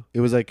bitter. It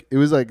was like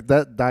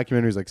that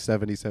documentary was like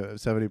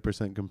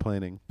 70%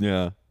 complaining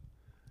Yeah.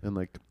 and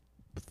like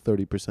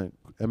 30%.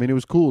 I mean, it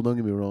was cool, don't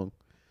get me wrong.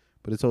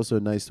 But it's also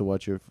nice to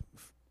watch your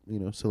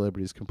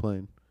celebrities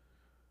complain.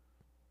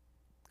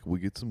 Can we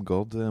get some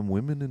goddamn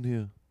women in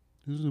here?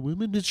 There's the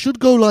women. It should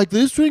go like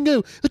this,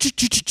 Ringo.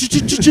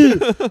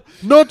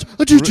 Not.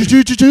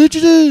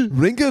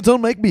 Ringo,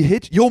 don't make me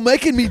hit. You're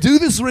making me do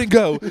this,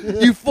 Ringo.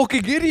 You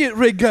fucking idiot,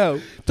 Ringo.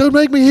 Don't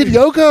make me hit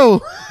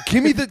Yoko.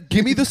 Give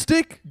me the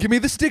stick. Give me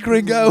the stick,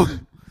 Ringo.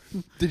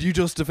 Did you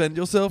just defend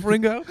yourself,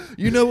 Ringo?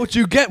 You know what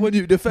you get when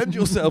you defend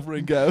yourself,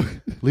 Ringo.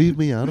 Leave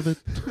me out of it.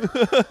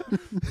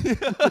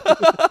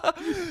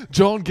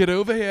 John, get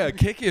over here.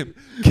 Kick him.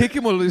 Kick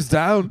him while he's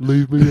down.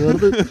 Leave me out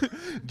of it.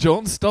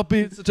 John, stop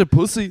being such a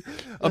pussy.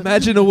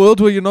 Imagine a world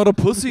where you're not a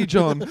pussy,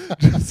 John.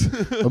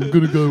 I'm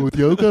gonna go with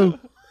Yoko.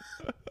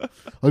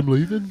 I'm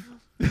leaving.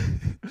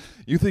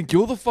 You think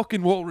you're the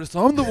fucking walrus?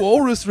 I'm the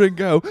walrus,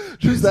 Ringo.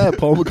 Who's that?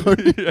 Paul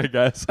McCartney? I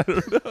guess. I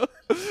don't know.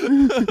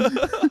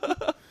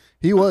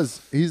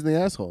 He's the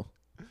asshole.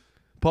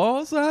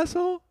 Paul's the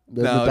asshole?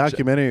 The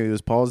documentary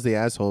was Paul's the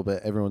asshole,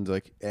 but everyone's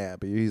like, yeah,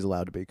 but he's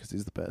allowed to be because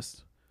he's the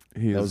best.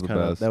 He is the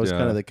best. That was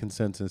kind of the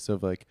consensus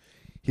of like,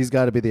 he's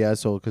got to be the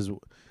asshole because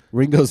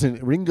Ringo's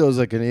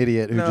like an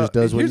idiot who just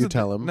does what you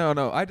tell him.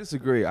 No, I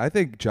disagree. I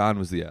think John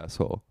was the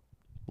asshole.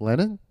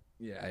 Lennon?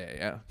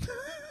 Yeah.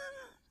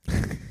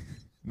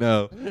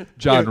 No,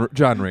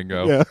 John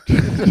Ringo. Yeah.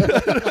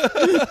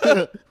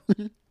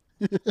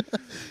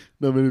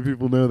 Not many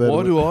people know that.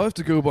 Why do I have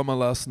to go by my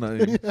last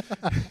name?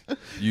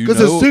 Because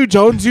there's two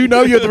Johns. You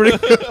know you're the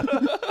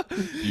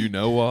Ringo. You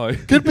know why?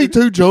 Could be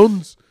two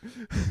Johns.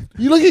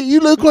 You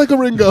look like a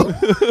Ringo.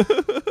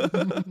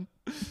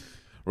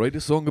 Write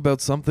a song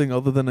about something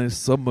other than a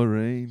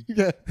submarine.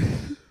 Yeah.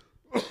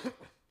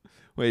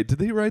 Wait, did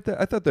they write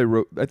that? I thought they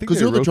wrote. I think Because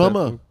they you're the wrote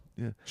drummer. that.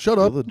 Yeah. Shut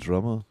You're up. the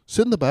drummer.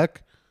 Sit in the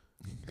back.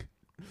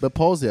 But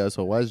Paul's the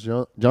asshole. Why is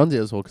John's the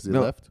asshole? Because he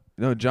left.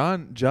 No,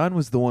 John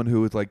was the one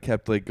who was like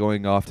kept like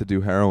going off to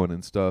do heroin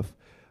and stuff.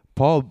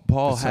 Paul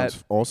That had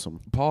sounds awesome.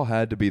 Paul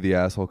had to be the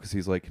asshole because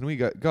he's like, can we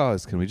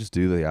just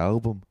do the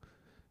album?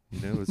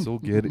 You know, let's all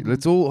get it.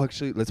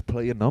 Let's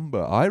play a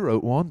number. I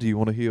wrote one. Do you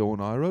want to hear one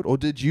I wrote, or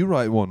did you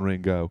write one,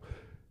 Ringo?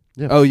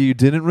 Yeah. Oh, you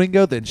didn't,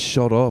 Ringo? Then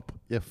shut up.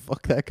 Yeah.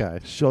 Fuck that guy.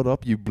 Shut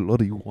up, you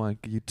bloody wank,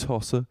 you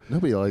tosser.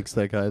 Nobody likes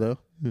that guy though.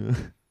 Yeah.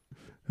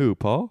 Who,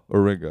 Paul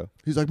or Ringo?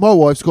 He's like, my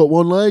wife's got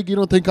one leg. You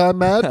don't think I'm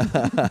mad?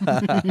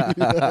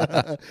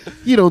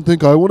 You don't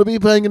think I want to be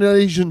playing an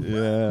Asian?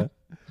 Yeah.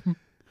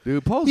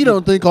 Dude, Paul's You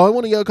don't think I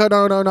want to Yoko?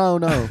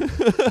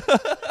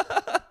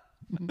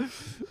 No.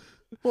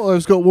 My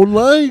wife's got one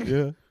leg.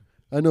 Yeah.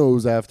 I know it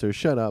was after.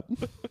 Shut up.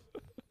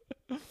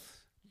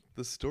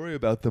 The story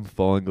about them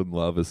falling in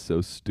love is so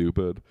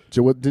stupid.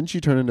 Didn't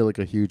she turn into like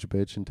a huge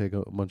bitch and take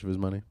a bunch of his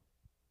money?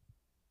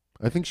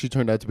 I think she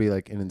turned out to be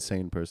like an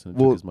insane person and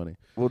took his money.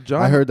 Well,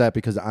 John, I heard that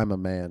because I'm a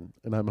man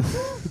and I'm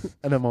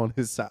and I'm on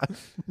his side.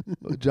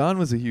 John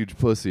was a huge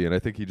pussy, and I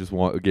think he just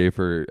gave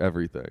her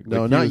everything.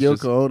 No, Like, he not was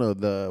Yoko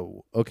just-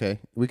 Ono. Okay,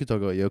 we could talk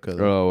about Yoko.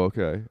 Though. Oh,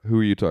 okay. Who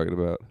are you talking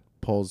about?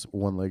 Paul's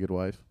one-legged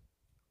wife.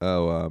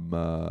 Oh,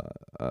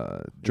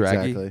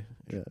 Draggy. Exactly.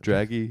 Yeah.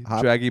 Draggy.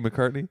 Hop. Draggy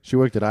McCartney. She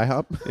worked at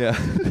IHOP. Yeah.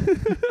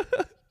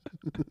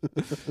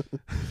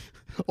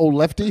 Oh,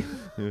 lefty.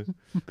 Yeah.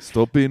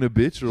 Stop being a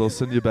bitch, or I'll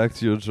send you back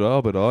to your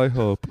job at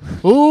IHOP.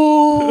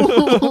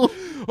 Oh.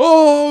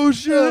 Oh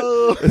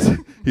shit!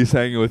 He's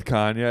hanging with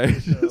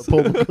Kanye.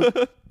 Paul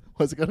McCartney.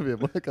 Why's it gotta be a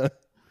black guy?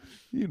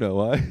 You know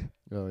why?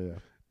 Oh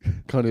yeah.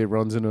 Kanye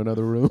runs into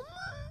another room.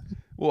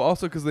 Well,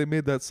 also because they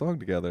made that song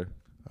together.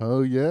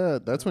 Oh yeah,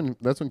 that's when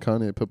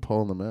Kanye put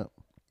Paul on the map.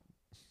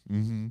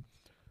 Mm-hmm.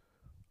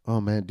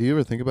 Oh man, do you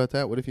ever think about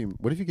that? What if you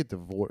get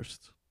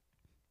divorced?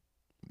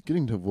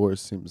 Getting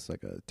divorced seems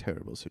like a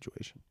terrible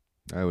situation.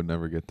 I would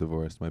never get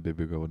divorced. My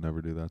baby girl would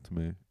never do that to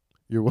me.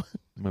 You're what?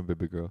 My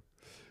baby girl.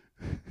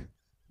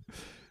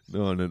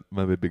 No,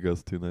 my baby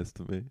girl's too nice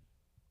to me.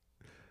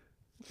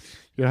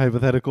 Your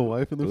hypothetical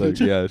wife in the Like,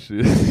 future? yeah,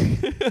 she.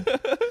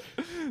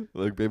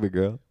 Like, baby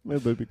girl. My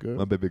baby girl.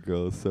 My baby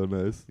girl is so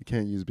nice. You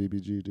can't use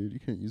BBG, dude. You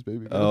can't use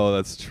baby girl. Oh,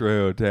 that's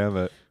true. Damn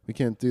it. We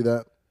can't do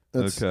that.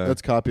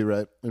 That's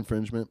copyright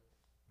infringement.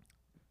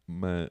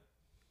 My.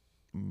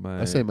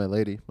 I say my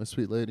lady, my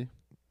sweet lady.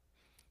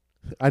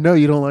 I know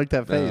you don't like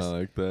that face. I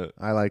like that.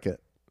 I like it.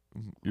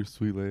 Your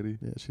sweet lady.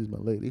 Yeah, she's my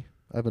lady.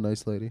 I have a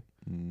nice lady.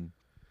 Mm.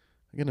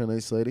 I get a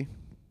nice lady.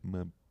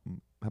 How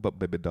about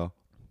baby doll?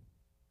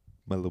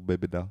 My little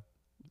baby doll.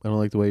 I don't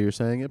like the way you're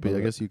saying it, but My I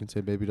li- guess you can say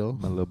baby doll.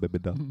 My little baby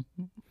doll.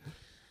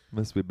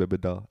 My sweet baby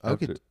doll. I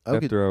After, could-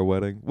 after our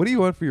wedding. What do you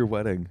want for your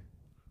wedding?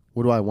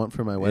 What do I want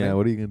for my wedding? Yeah,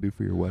 what are you going to do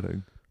for your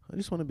wedding? I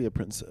just want to be a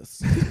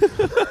princess.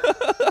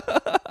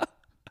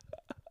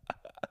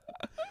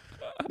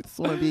 I just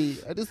want to be.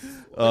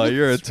 Oh,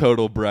 you're a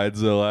total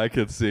bridezilla. I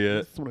could see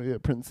it. just want to be a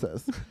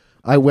princess.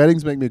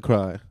 Weddings make me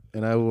cry,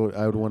 and I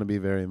would want to be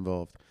very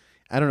involved.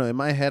 I don't know. In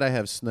my head, I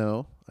have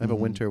snow. I have a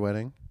winter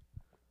wedding.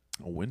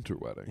 A winter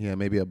wedding. Yeah,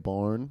 maybe a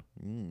barn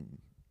Mm.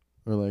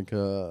 or like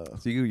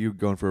So you're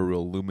going for a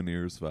real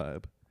Lumineers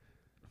vibe.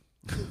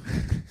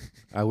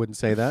 I wouldn't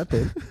say that,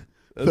 but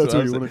that's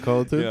what you want to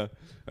call it too. Yeah.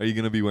 Are you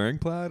going to be wearing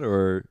plaid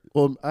or?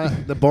 Well,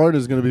 the barn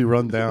is going to be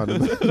run down,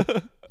 and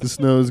the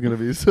snow is going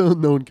to be so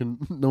no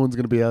one's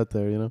going to be out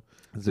there. You know,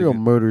 Is it's a real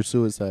gonna, murder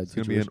suicide it's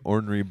going to be an situation.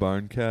 ornery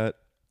barn cat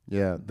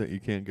Yeah, that you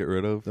can't get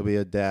rid of? there'll be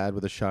a dad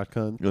with a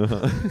shotgun.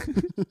 Uh-huh.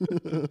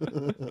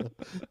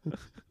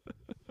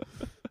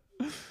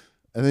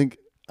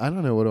 I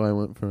don't know, what do I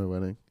want for a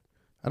wedding?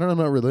 I don't know, I'm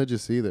not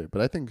religious either,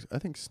 but I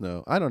think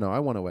snow. I don't know. I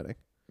want a wedding.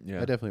 Yeah. I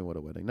definitely want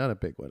a wedding. Not a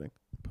big wedding.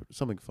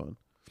 Something fun.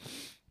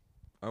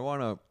 I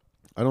want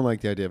I don't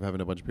like the idea of having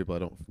a bunch of people I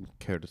don't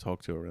care to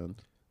talk to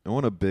around.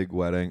 a big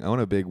wedding. I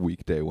want a big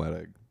weekday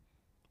wedding.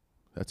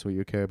 That's what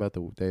you care about,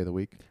 the day of the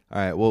week? All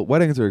right. Well,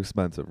 weddings are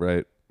expensive,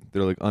 right?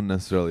 They're like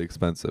unnecessarily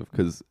expensive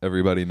because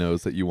everybody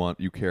knows that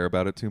you care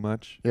about it too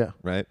much, Yeah.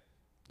 right?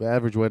 The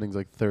average wedding's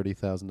like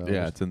 $30,000.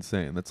 Yeah, it's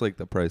insane. That's like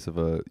the price of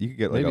you could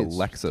get like Maybe a it's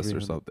Lexus or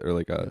 300. something, or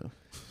like Yeah.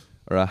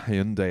 or a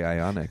Hyundai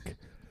Ioniq.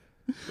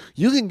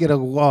 You can get a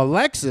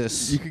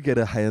Lexus. You could get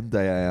a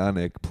Hyundai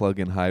Ioniq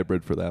plug-in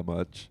hybrid for that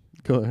much.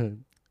 Go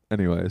ahead.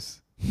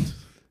 Anyways,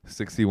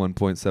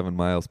 61.7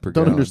 miles per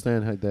Don't gallon.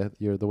 understand how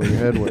the way your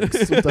head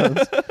works sometimes.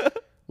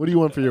 What do you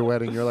want for your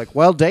wedding? You're like,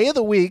 well, day of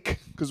the week,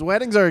 because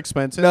weddings are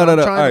expensive. No, I'm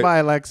no. trying All to buy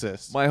a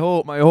Lexus. My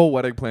whole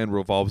wedding plan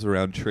revolves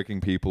around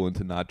tricking people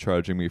into not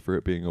charging me for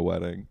it being a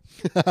wedding.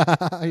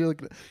 You're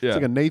like, Yeah. It's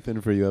like a Nathan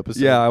for you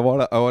episode. Yeah, I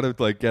want to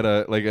like get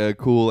a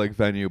cool like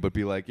venue, but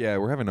be like, yeah,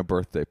 we're having a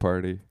birthday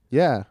party.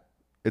 Yeah.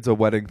 It's a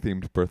wedding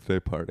themed birthday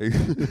party.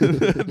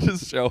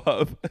 Just show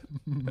up.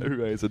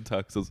 Everybody's in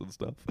tuxes and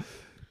stuff. Do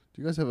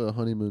you guys have a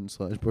honeymoon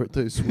 /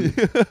 birthday suite?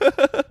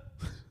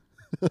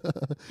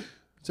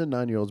 It's a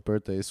 9-year-old's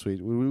birthday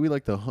suite. We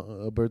like the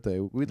birthday.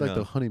 We'd like Yeah.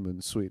 the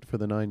honeymoon suite for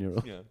the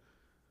 9-year-old. Yeah.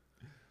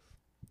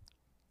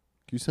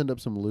 Can you send up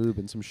some lube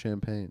and some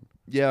champagne?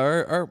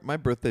 Yeah, my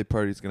birthday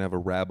party's gonna have a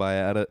rabbi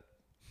at it.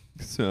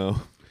 So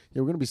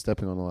Yeah, we're gonna be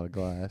stepping on a lot of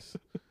glass.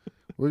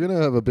 We're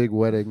gonna have a big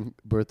wedding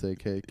birthday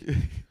cake.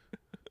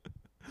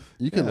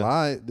 You can Yeah.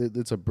 lie.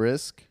 It's a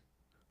brisk.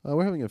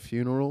 We're having a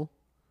funeral.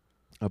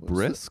 a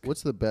brisk?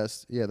 What's the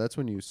best? Yeah, that's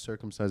when you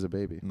circumcise a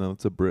baby. No,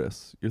 it's a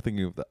bris. You're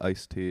thinking of the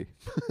iced tea.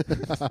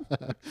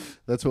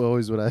 That's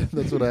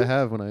what I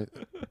have when I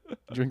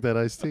drink that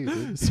iced tea.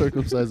 Dude.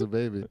 Circumcise a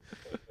baby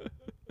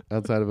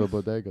outside of a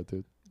bodega,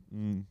 dude.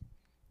 Mm.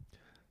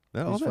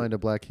 You just find a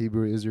black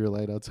Hebrew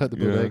Israelite outside the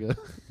bodega,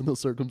 and they'll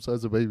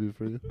circumcise a baby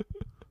for you.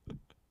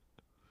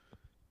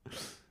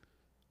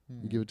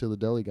 You give it to the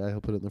deli guy;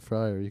 he'll put it in the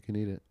fryer. You can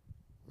eat it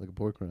like a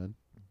pork rind.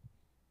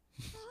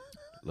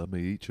 Let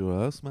me eat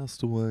your ass,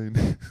 Master Wayne.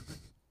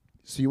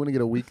 So you want to get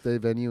a weekday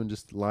venue and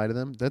just lie to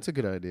them? That's a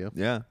good idea.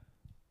 Yeah.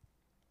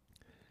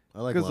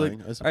 I like 'Cause,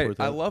 lying. I support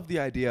that. I love the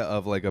idea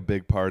of like a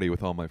big party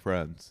with all my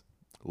friends.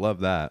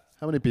 Love that.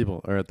 How many people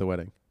are at the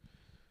wedding?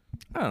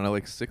 I don't know,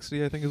 like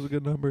 60 I think is a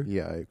good number.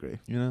 Yeah, I agree.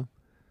 You know?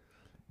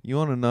 You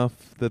want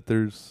enough that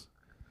there's...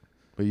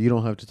 But you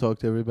don't have to talk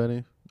to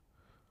everybody.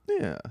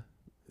 Yeah.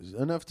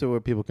 Enough to where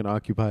people can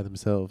occupy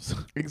themselves.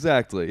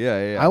 Exactly.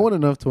 Yeah. I want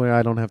enough to where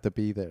I don't have to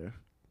be there.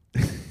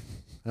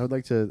 I would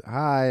like to.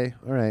 Hi.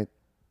 All right.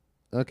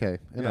 Okay.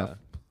 Enough. Yeah.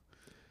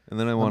 And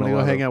then I I'm want gonna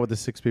to go hang out with the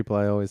 6 people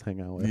I always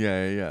hang out with.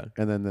 Yeah.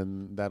 And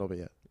then that'll be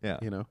it. Yeah.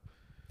 You know.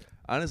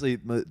 Honestly,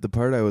 the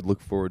part I would look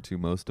forward to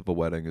most of a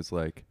wedding is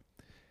like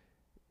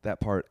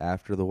that part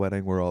after the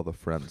wedding where all the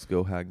friends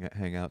go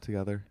hang out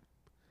together.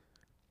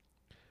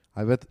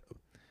 I bet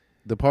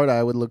the part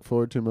I would look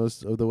forward to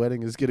most of the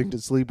wedding is getting to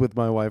sleep with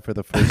my wife for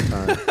the first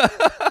time.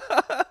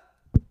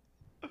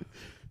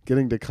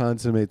 Getting to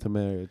consummate the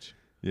marriage.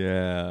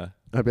 Yeah.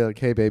 I'd be like,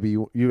 hey, baby,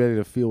 you ready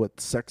to feel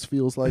what sex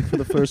feels like for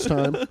the first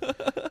time?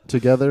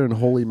 Together in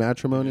holy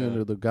matrimony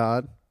under the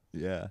God?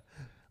 Yeah.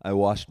 I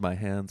washed my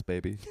hands,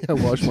 baby. I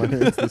wash my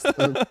hands this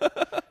time.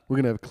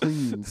 We're going to have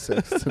clean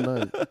sex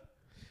tonight.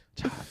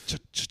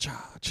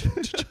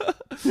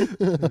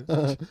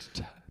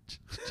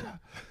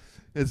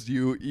 It's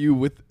you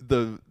with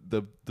the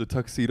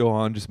tuxedo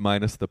on, just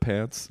minus the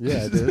pants.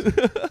 Yeah, dude.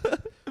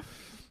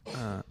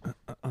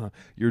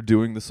 You're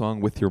doing the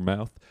song with your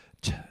mouth.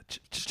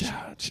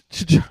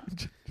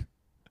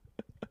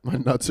 My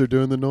nuts are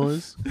doing the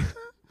noise.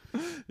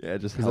 Yeah,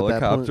 just 'Cause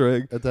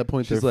helicoptering. At that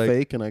point, She's they're like-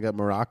 fake, and I got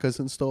maracas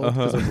installed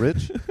because I'm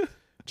rich.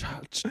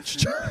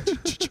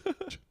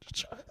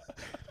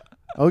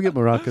 I'll get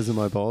maracas in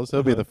my balls.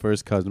 That'll be the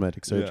first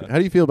cosmetic surgery. Yeah. How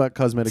do you feel about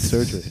cosmetic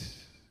surgery?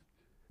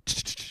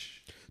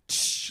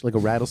 Like a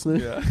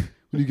rattlesnake? Yeah.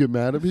 When you get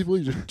mad at people,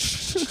 you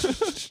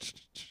just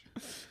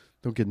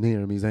don't get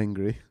near him. He's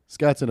angry.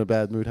 Scott's in a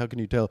bad mood. How can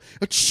you tell?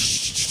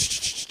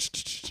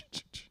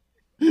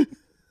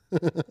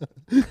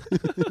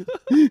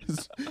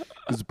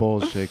 his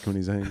balls shake when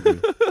he's angry.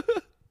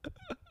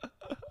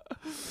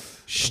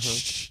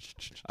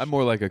 I'm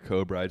more like a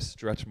cobra. I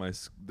stretch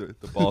the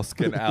ball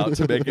skin out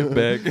to make it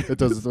big. It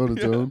does it on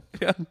its own.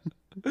 Yeah.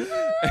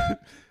 It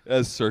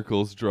has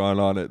circles drawn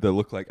on it that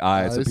look like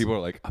eyes, and Eyes. people are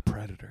like, a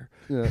predator.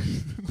 Yeah.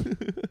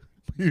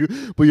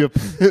 But you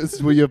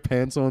have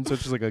pants on, so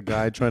it's just like a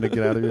guy trying to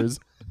get out of yours.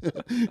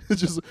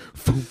 It's just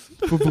boom,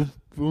 boom, boom,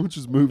 boom,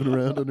 just moving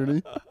around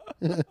underneath.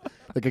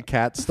 Like a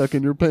cat stuck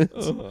in your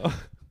pants.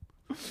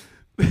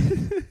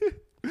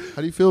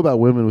 How do you feel about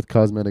women with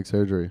cosmetic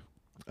surgery?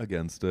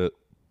 Against it.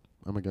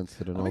 I'm against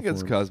it in I'm all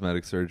against forms.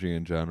 cosmetic surgery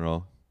in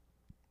general.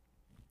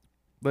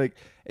 Like,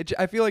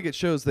 I feel like it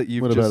shows that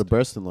you've What just... about a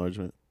breast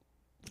enlargement?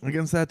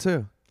 Against that,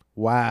 too.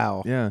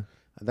 Wow. Yeah.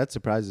 That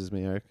surprises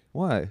me, Eric.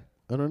 Why?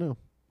 I don't know.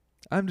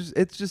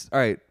 It's just, all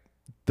right.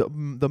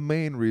 The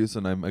main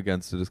reason I'm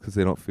against it is because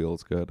they don't feel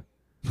as good.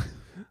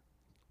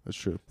 That's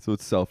true. So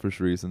it's selfish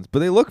reasons. But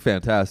they look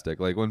fantastic.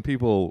 Like, when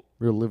people...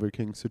 Real Liver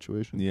King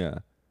situation. Yeah.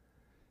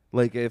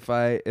 Like, if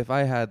I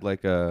had,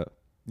 like, a,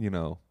 you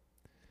know,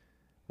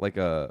 like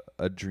a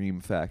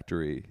Dream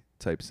Factory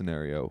type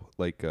scenario,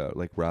 like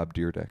Rob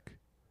Dyrdek.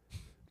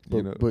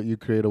 But you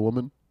create a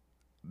woman?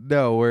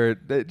 No, where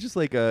just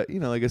like a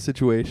like a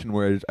situation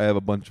where I have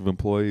a bunch of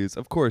employees.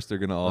 Of course, they're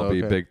gonna all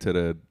be big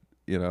titted.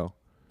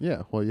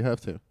 Yeah. Well, you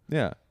have to.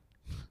 Yeah,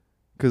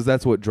 because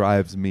that's what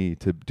drives me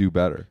to do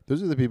better.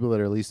 Those are the people that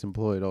are least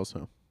employed.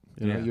 Also,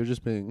 you know, Yeah. you're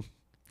just being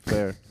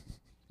fair.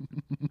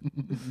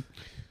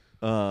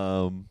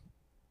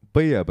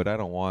 But I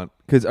don't want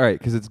because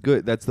it's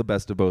good. That's the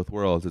best of both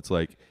worlds. It's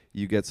like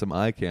you get some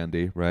eye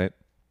candy, right?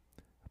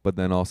 But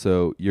then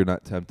also you're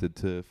not tempted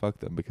to fuck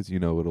them because you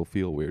know it'll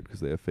feel weird because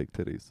they have fake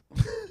titties.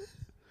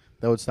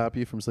 That would stop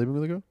you from sleeping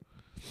with a girl?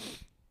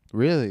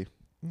 Really?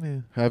 Yeah.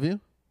 Have you?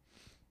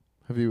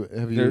 Have you?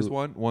 There's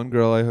one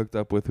girl I hooked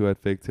up with who had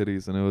fake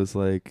titties, and it was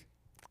like,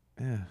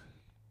 yeah.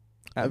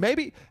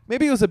 Maybe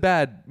it was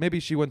maybe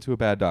she went to a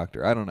bad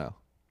doctor. I don't know.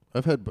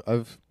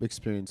 I've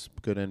experienced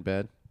good and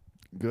bad.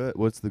 Good.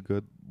 What's the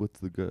good?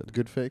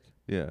 Good fake?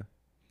 Yeah.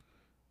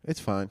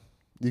 It's fine.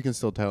 You can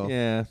still tell.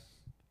 Yeah.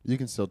 You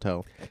can still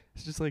tell.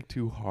 It's just like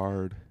too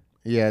hard.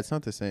 Yeah, it's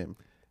not the same.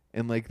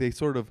 And like they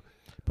sort of.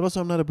 But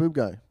also, I'm not a boob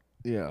guy.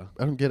 Yeah.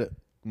 I don't get it.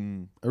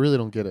 Mm. I really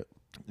don't get it.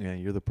 Yeah,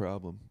 you're the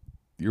problem.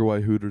 Your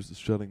why Hooters is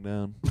shutting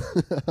down.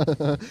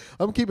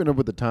 I'm keeping up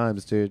with the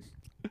times, dude.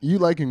 You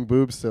liking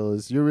boobs still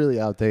you're really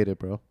outdated,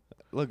 bro.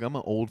 Look, I'm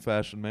an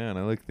old-fashioned man.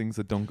 I like things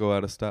that don't go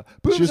out of style. It's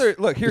Boobs just- are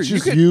look here. It's You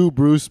just could you,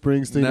 Bruce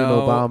Springsteen, and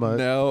No, Obama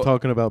no.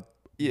 talking about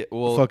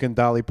fucking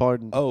Dolly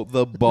Parton. Oh,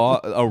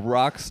 a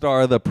rock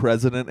star, the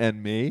president,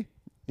 and me.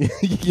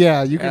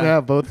 Yeah, you can Yeah.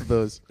 have both of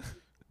those.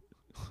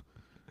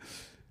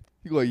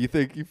 What you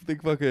think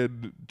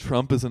fucking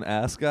Trump is an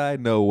ass guy?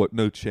 No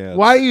chance.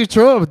 Why are you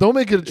Trump? Don't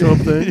make it a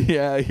Trump thing.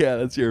 yeah,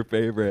 that's your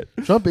favorite.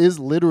 Trump is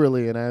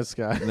literally an ass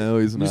guy. No,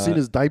 he's You not. seen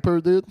his diaper,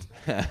 dude?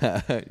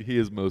 He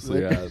is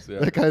mostly ass. Yeah.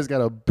 That guy's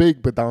got a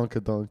big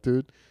badonkadonk,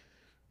 dude.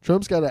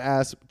 Trump's got an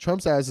ass.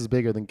 Trump's ass is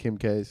bigger than Kim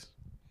K's.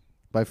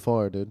 By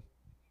far, dude.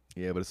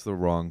 Yeah, but it's the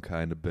wrong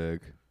kind of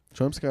big.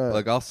 Trump's got...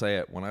 Like, I'll say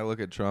it. When I look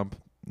at Trump,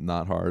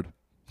 not hard.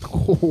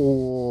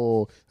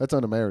 Oh, that's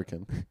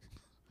un-American.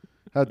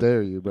 How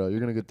dare you, bro? You're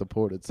going to get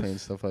deported saying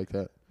stuff like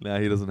that. Nah,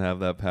 he doesn't have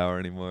that power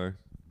anymore.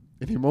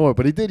 Anymore,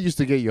 but he did used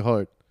to get you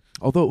hard.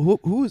 Although,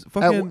 who is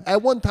fucking...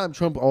 At one time,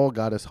 Trump all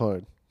got us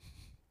hard.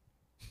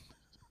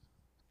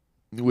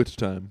 Which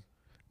time?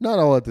 Not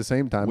all at the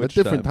same time, Which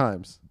but different time?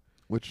 times.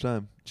 Which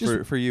time?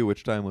 Just- For you,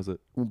 which time was it?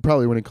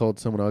 Probably when he called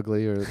someone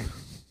ugly or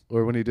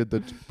when he did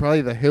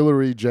probably the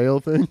Hillary jail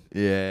thing.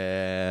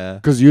 Yeah.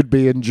 Because you'd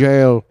be in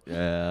jail.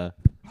 Yeah.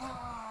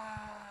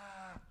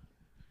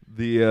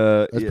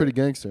 That's Pretty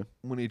gangster.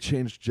 When he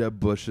changed Jeb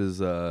Bush's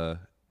when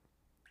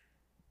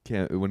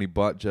he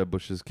bought Jeb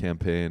Bush's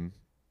campaign.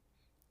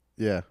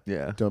 Yeah.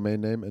 Yeah. Domain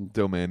name and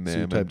Domain so you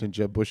name. typed in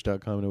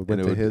jebbush.com and it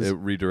went and to his. it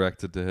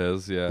redirected to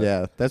his, yeah.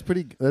 Yeah, that's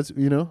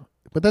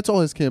but that's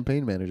all his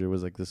campaign manager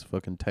was, like this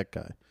fucking tech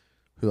guy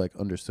who like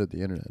understood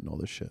the internet and all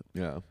this shit.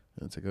 Yeah. And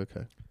it's like,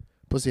 okay.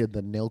 Plus he had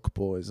the Nelk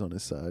boys on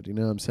his side, you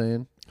know what I'm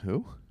saying?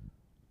 Who?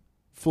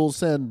 Full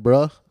send,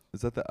 bruh.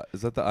 Is that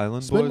the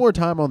Island Spend Boys? more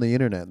time on the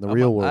internet in the I'm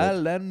real a world.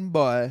 Island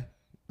boy.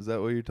 Is that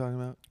what you're talking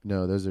about?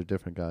 No, those are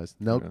different guys.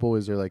 Nelk Okay.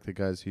 boys are like the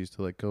guys who used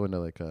to like go into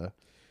like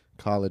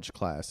college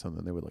class, and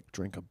then they would like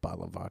drink a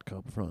bottle of vodka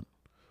up front,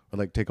 or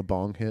like take a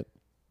bong hit,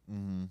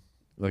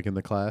 like in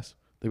the class.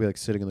 They'd be like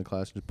sitting in the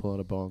class and just pull out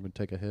a bong and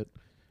take a hit.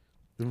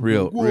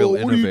 Real Whoa, real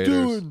what innovators. Are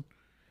you doing?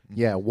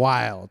 Yeah,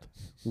 wild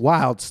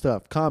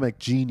stuff. Comic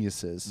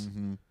geniuses.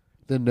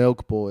 The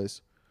Nelk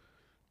boys.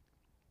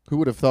 Who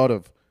would have thought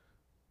of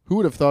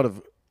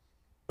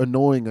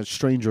annoying a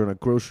stranger in a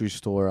grocery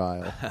store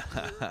aisle?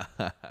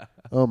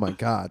 Oh my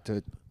God,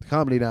 dude.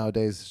 Comedy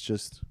nowadays is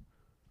just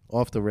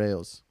off the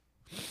rails.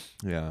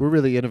 Yeah. We're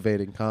really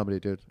innovating comedy,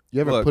 dude. You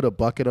ever Look. put a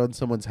bucket on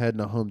someone's head in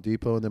a Home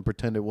Depot and then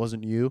pretend it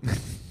wasn't you?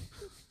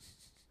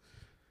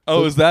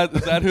 Oh, is that who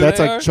That's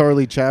they like are?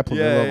 Charlie Chaplin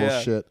Yeah, level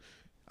yeah. shit.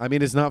 I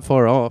mean, it's not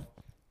far off.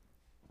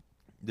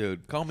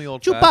 Dude, call me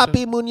old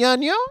Chupapi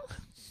Muñaño?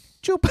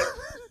 Chup.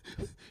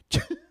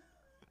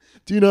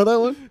 Do you know that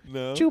one?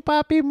 No.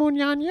 Chupapi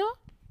Muñaño?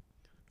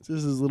 It's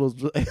just this little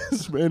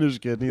Spanish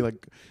kid, and he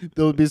like,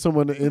 there'll be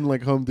someone in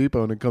like Home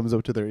Depot, and it comes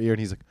up to their ear, and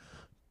he's like,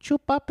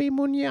 Chupapi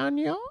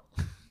Muñaño?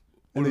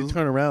 And they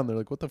turn around, they're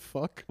like, what the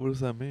fuck? What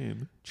does that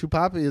mean?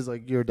 Chupapi is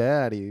like your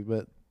daddy,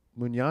 but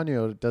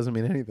Muñaño doesn't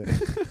mean anything.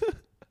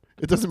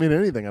 It doesn't mean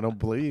anything, I don't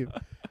believe.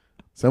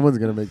 Someone's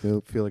going to make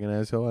me feel like an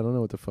asshole. I don't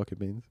know what the fuck it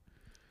means.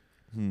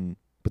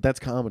 But that's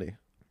comedy.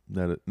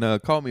 No,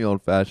 call me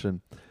old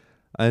fashioned.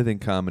 I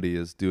think comedy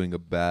is doing a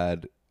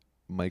bad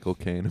Michael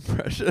Caine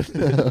impression.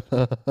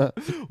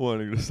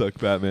 Wanting to suck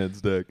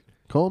Batman's dick.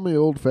 Call me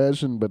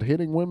old-fashioned, but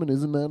hitting women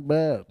isn't that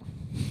bad.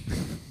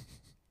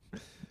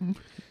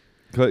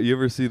 You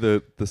ever see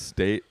the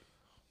State?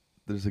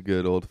 There's a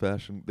good old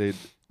fashioned. They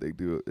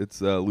do it.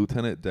 It's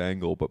Lieutenant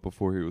Dangle, but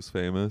before he was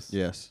famous.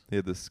 Yes. He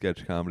had this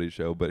sketch comedy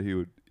show, but he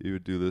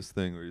would do this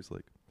thing where he's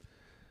like,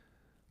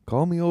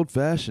 "Call me old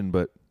fashioned,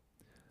 but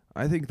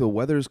I think the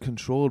weather's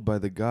controlled by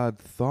the god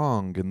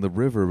Thong in the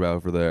river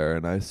over there,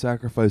 and I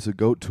sacrifice a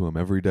goat to him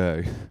every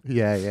day."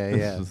 Yeah.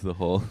 This is the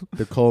whole.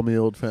 The call me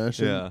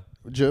old-fashioned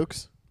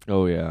jokes.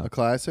 Oh yeah. A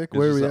classic. It's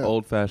Where are just we an at?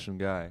 old fashioned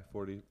guy.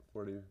 40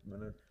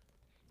 minutes.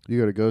 You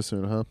got to go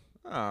soon, huh?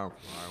 Oh,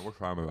 fine. What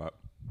time is that?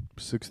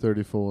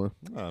 6:34.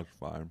 Oh, it's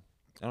fine.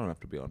 I don't have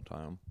to be on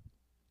time.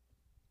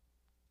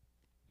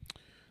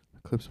 The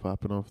clip's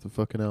popping off the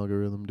fucking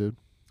algorithm, dude.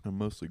 I'm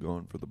mostly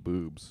going for the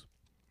boobs.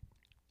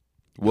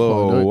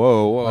 Oh, I know-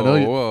 Whoa, I know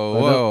you- whoa, I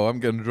know- whoa. I'm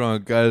getting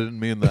drunk. I didn't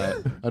mean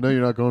that. I know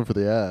you're not going for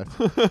the act.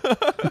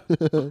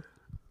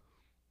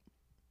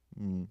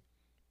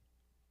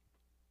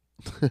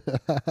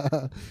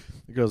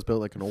 The girl's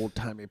built like an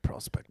old-timey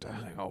prospector.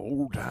 Like a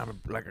old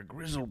time, like a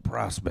grizzled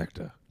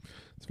prospector.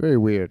 It's very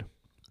weird.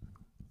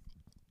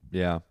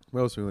 Yeah.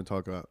 What else are we going to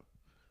talk about?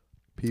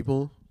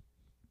 People?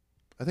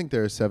 I think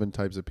there are 7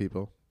 types of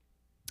people.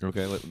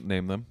 Okay,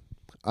 name them.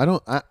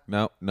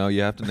 No,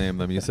 you have to name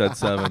them. You said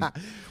 7.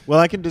 Well,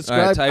 I can All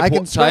describe. right,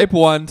 type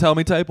 1. Tell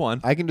me type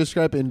 1. I can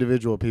describe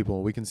individual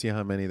people. We can see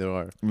how many there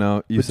are.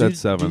 No, you But said do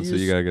 7, you so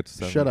you gotta get to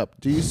 7. Shut up.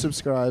 Do you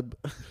subscribe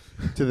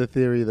to the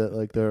theory that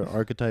like there are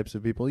archetypes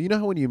of people? You know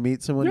how when you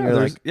meet someone, Yeah, you're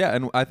like,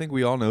 and I think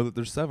we all know that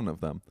there's 7 of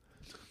them.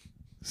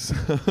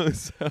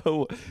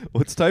 So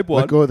what's type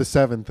 1? let go of the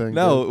 7 thing.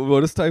 No,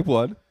 what is type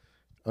 1? dude.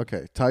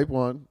 Okay, type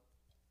 1.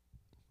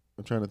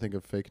 I'm trying to think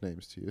of fake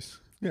names to use.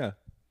 Yeah.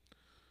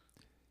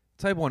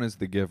 Type 1 is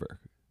the giver.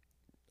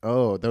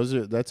 Oh,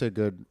 that's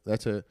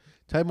a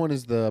type 1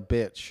 is the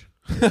bitch.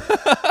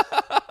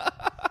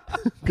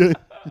 Good.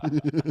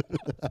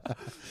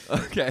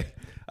 Okay.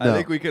 I No.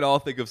 think we could all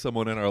think of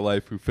someone in our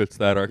life who fits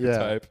that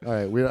archetype. Yeah. All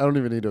right. I don't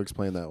even need to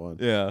explain that one.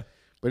 Yeah.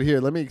 But here,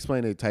 let me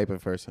explain a type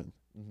of person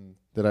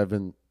that I've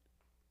been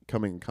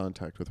coming in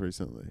contact with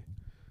recently.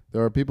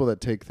 There are people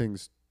that take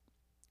things.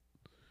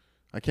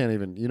 I can't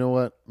even. You know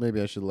what? Maybe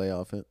I should lay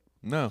off it.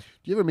 No. Do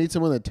you ever meet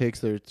someone that takes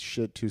their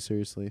shit too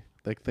seriously?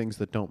 Like things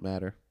that don't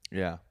matter?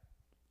 Yeah.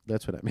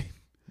 That's what I mean.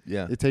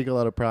 Yeah. They take a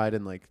lot of pride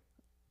in like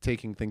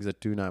taking things that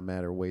do not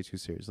matter way too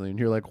seriously. And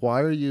you're like,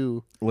 why are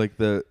you Like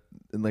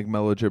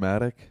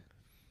melodramatic.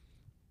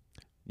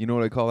 You know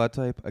what I call that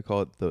type? I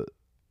call it the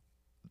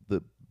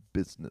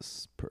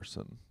business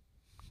person.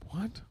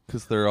 what?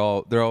 Because they're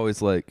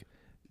always like,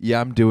 yeah,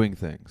 I'm doing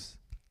things.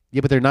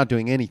 Yeah, but they're not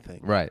doing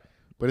anything. Right.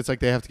 But it's like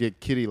they have to get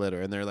kitty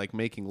litter and they're like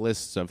making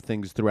lists of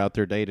things throughout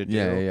their day to do.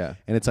 Yeah.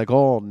 And it's like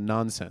all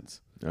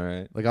nonsense. All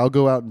right. Like I'll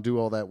go out and do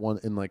all that one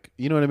and like,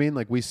 you know what I mean?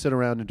 Like we sit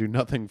around and do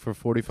nothing for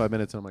 45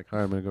 minutes and I'm like, all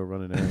right, I'm going to go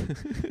run an errand.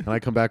 And I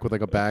come back with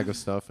like a bag of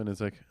stuff and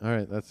it's like, all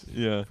right, that's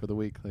Yeah. for the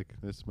week. Like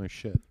this is my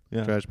shit.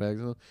 Yeah. Trash bags.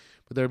 And all.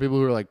 But there are people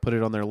who are like put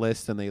it on their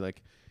list and they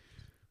like,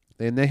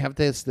 they have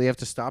this, they have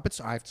to stop it.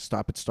 So I have to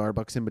stop at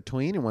Starbucks in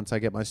between. And once I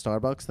get my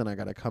Starbucks, then I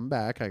got to come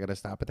back. I got to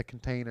stop at the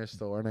Container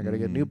Store and I got to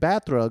get new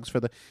bath rugs for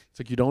it's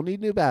like, you don't need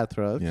new bath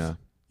rugs. Yeah.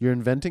 You're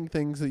inventing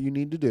things that you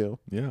need to do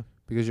Yeah.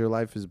 because your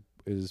life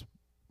is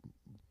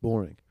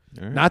boring.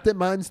 All right. Not that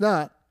mine's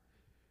not,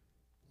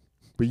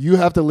 but you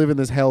have to live in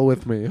this hell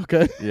with me,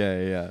 okay?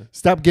 Yeah.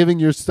 Stop giving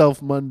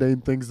yourself mundane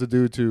things to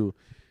do to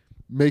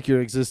make your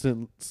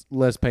existence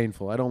less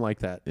painful. I don't like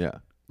that. Yeah.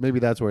 Maybe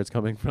that's where it's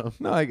coming from.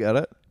 No, I get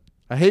it.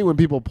 I hate when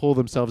people pull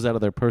themselves out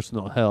of their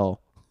personal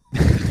hell.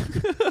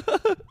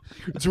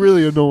 It's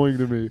really annoying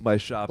to me. My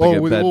shopping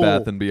at Bed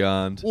Bath and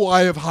Beyond. Oh,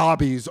 I have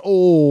hobbies.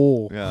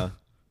 Oh. Yeah.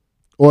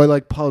 Oh, I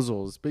like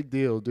puzzles. Big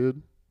deal,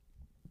 dude.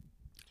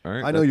 All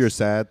right. I know you're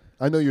sad.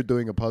 I know you're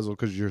doing a puzzle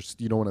because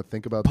you don't want to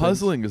think about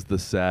puzzling is the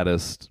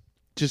saddest.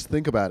 Just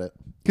think about it.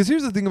 Because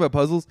here's the thing about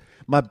puzzles.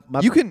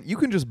 You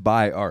can just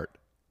buy art.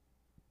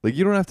 Like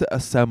you don't have to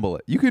assemble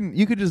it. You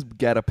can just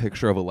get a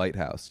picture of a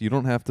lighthouse. You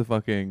don't have to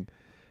fucking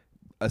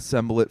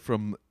assemble it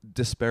from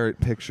disparate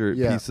picture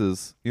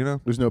pieces. You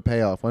know, there's no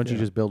payoff. Why don't you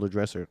just build a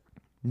dresser?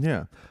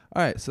 Yeah.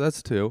 All right. So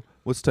that's 2.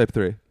 What's type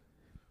 3?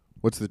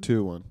 What's the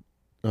 2 one?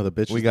 Oh, the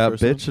bitch. We got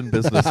bitch and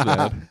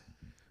businessman.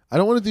 I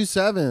don't want to do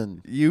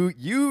 7.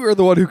 You are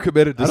the one who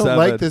committed to 7. I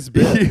don't like this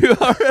bit. You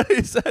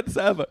already said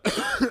 7.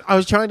 I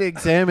was trying to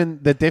examine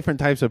the different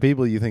types of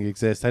people you think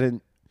exist. I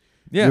didn't.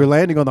 Yeah. You're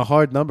landing on the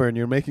hard number and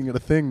you're making it a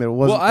thing that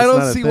wasn't. Well, I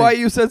don't see why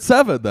you said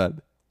 7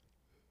 then.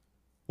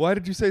 Why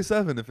did you say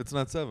 7 if it's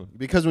not 7?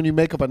 Because when you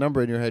make up a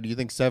number in your head, you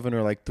think 7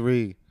 or like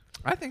 3.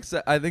 I think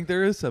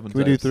there is 7. Can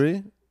we do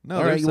 3? No.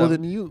 All right. Well,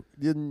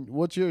 then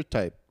what's your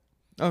type?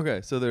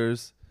 Okay, so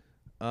there's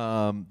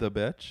the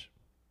bitch.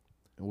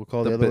 We'll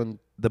call the other one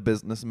the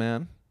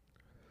businessman.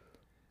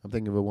 I'm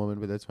thinking of a woman,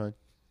 but that's fine.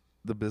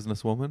 The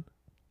businesswoman.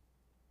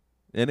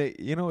 And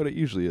you know what? It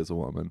usually is a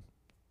woman.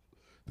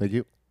 Thank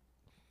you.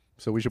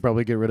 So we should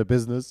probably get rid of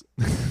business.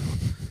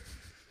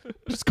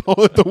 Just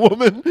call it the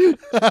woman.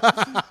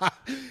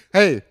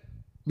 Hey,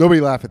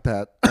 nobody laugh at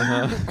that.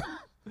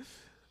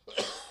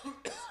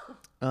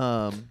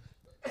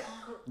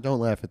 Don't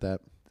laugh at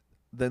that.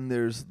 Then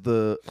there's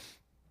the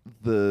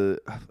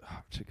I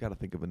gotta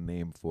think of a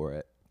name for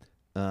it.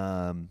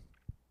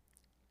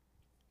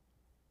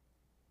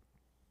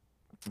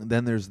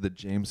 Then there's the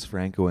James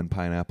Franco and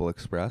Pineapple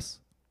Express.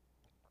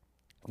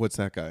 What's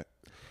that guy?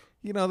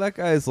 You know, that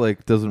guy's like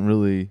he doesn't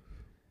really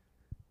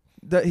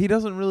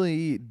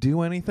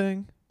do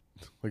anything.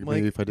 Like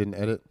maybe if I didn't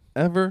edit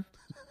ever.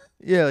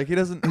 Yeah, like he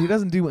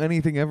doesn't do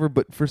anything ever,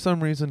 but for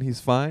some reason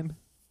he's fine.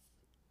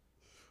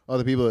 Oh,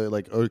 the people that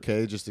like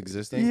okay just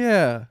existing?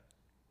 Yeah.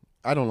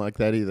 I don't like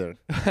that either.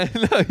 I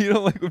know, you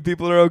don't like when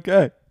people are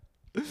okay.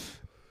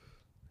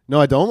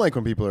 No, I don't like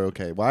when people are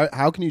okay. Why?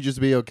 How can you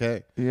just be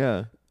okay?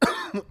 Yeah.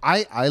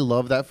 I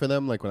love that for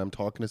them, like when I'm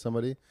talking to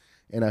somebody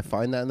and I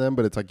find that in them,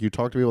 but it's like you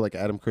talk to people like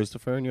Adam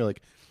Christopher and you're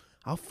like,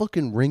 I'll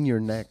fucking wring your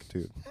neck,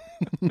 dude.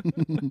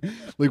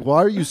 Like, why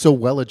are you so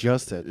well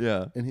adjusted?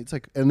 Yeah. And it's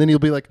like, and then he'll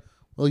be like,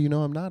 well, you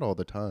know, I'm not all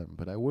the time,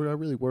 but I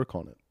really work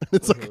on it.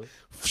 It's like,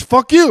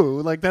 fuck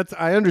you. Like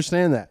I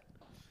understand that.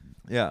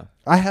 Yeah.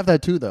 I have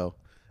that too, though.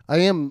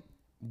 I am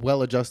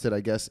well adjusted, I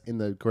guess, in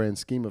the grand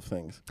scheme of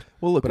things.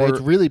 Well, look, but it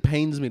really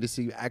pains me to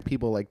see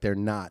people like they're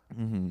not,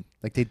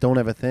 like they don't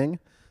have a thing.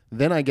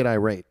 Then I get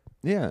irate.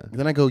 Yeah.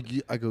 Then I go.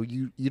 You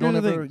don't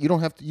ever. You don't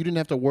have to. You didn't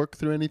have to work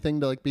through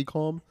anything to like be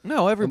calm.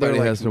 No, everybody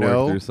like, has to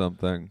work through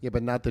something. Yeah,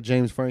 but not the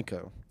James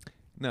Franco.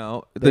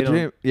 No,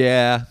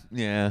 yeah.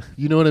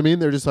 You know what I mean?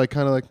 They're just like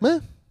kind of like meh.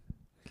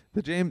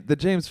 The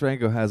James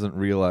Franco hasn't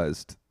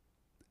realized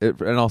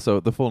it, and also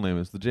the full name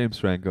is the James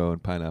Franco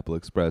and Pineapple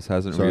Express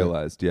hasn't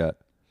realized yet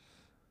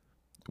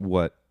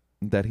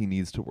that he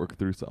needs to work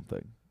through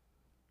something.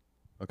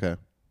 Okay.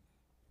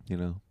 You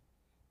know.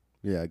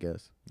 Yeah, I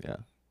guess. Yeah.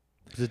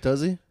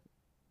 Does he?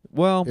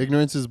 Well,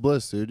 ignorance is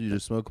bliss, dude. You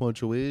just smoke a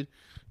bunch of weed.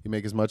 You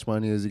make as much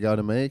money as you got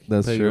to make.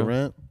 That's pay true. Your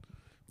rent.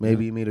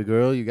 Maybe you meet a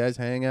girl. You guys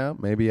hang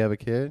out. Maybe you have a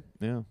kid.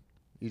 Yeah.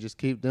 You just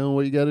keep doing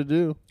what you got to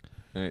do.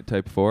 All right,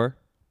 type 4.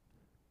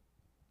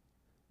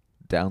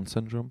 Down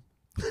syndrome.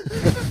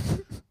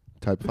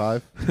 Type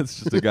 5. That's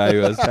just a guy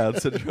who has Down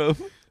syndrome.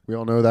 We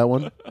all know that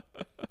one.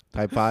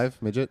 Type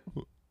 5, midget.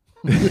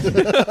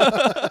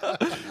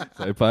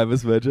 Type 5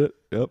 is midget.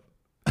 Yep.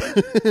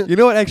 You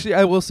know what? Actually,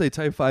 I will say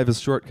type 5 is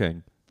short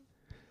king.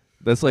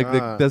 That's like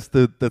that's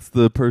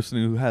the person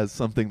who has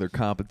something they're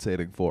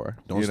compensating for.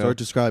 Don't start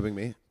describing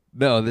me.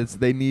 No,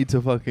 they need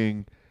to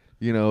fucking,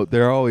 you know,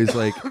 they're always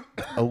like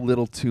a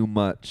little too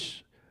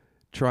much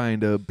trying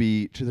to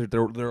be.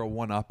 They're a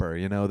one-upper.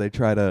 You know, they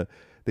try to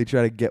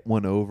get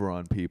one over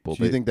on people.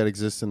 Do you think that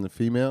exists in the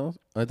female?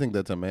 I think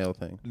that's a male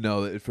thing.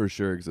 No, it for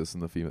sure exists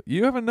in the female.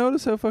 You haven't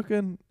noticed how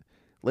fucking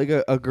like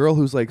a girl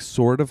who's like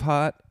sort of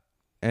hot.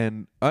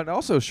 And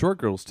also short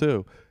girls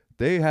too.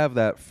 They have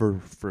that for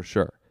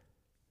sure.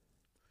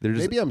 They're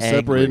just maybe I'm angry.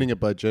 separating it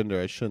by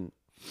gender. I shouldn't.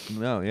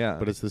 No, yeah.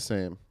 But it's the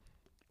same.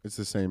 It's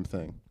the same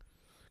thing.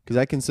 Because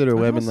I consider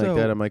women like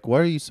that. I'm like, why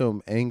are you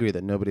so angry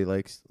that nobody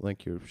likes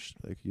you're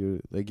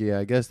yeah,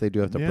 I guess they do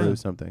have to prove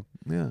something.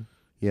 Yeah.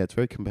 Yeah, it's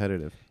very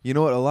competitive. You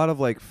know what? A lot of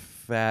like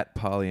fat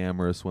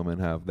polyamorous women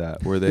have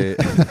that where they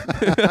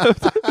have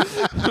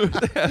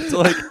to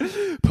like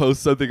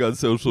post something on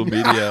social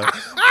media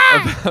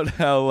about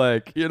how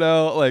like, you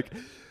know, like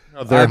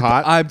they're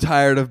hot. I'm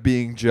tired of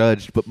being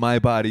judged, but my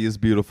body is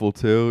beautiful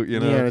too. You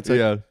know, yeah, and it's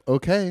like,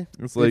 okay,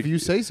 it's like if you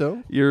say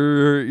so.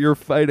 You're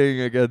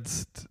fighting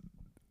against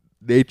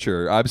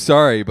nature. I'm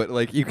sorry, but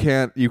like you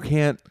can't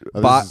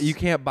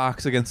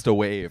box against a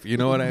wave. You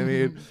know what I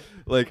mean?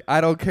 Like I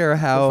don't care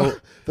how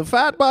the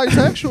fat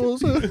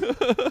bisexuals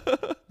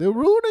they're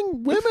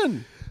ruining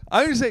women.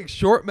 I'm just saying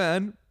short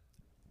men,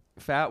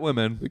 fat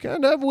women. We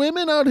can't have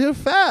women out here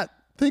fat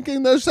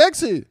thinking they're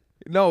sexy.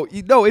 No,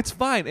 it's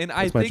fine. And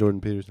That's my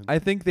Jordan Peterson. I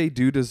think they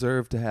do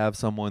deserve to have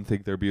someone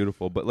think they're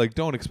beautiful, but like,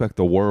 don't expect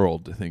the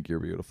world to think you're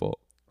beautiful.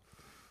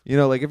 You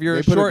know, like if you're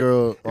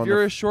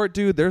a short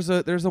dude, there's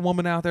a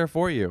woman out there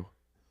for you.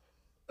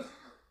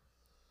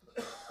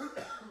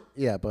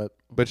 Yeah, but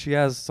she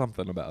has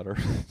something about her.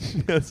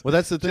 Well,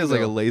 that's the thing. She has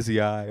like a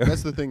lazy eye.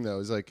 That's the thing, though.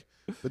 Is like,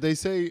 but they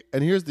say,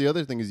 and here's the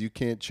other thing: is you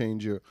can't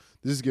change your.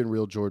 This is getting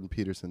real Jordan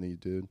Peterson-y,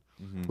 dude.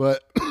 Mm-hmm.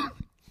 But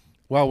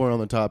while we're on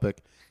the topic,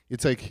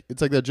 it's like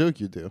that joke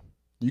you do.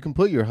 You can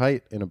put your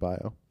height in a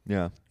bio.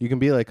 Yeah. You can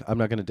be like, I'm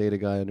not going to date a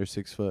guy under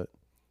 6 foot,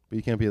 but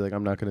you can't be like,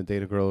 I'm not going to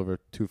date a girl over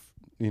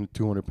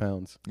 200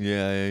 pounds.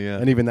 Yeah.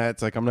 And even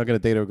that's like, I'm not going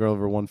to date a girl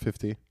over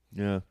 150.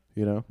 Yeah.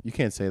 You know, you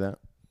can't say that.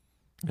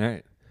 All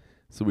right.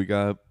 So we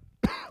got,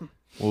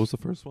 what was the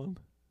first one?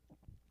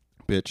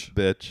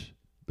 Bitch.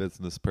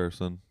 Business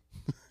person.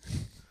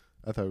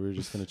 I thought we were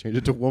just going to change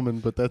it to woman,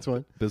 but that's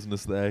fine.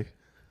 Business they.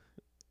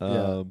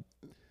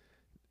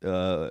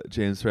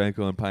 James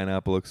Franco and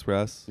Pineapple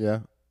Express. Yeah.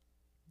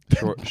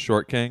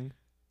 Short King.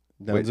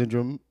 Down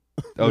syndrome.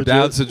 Oh,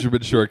 Down syndrome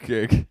and Short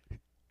King.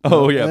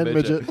 Oh, yeah, and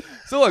midget.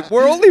 So look,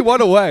 we're only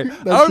one away.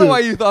 I don't know why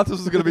you thought this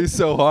was going to be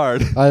so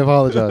hard. I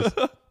apologize.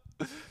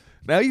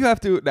 Now you have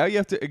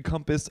to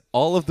encompass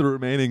all of the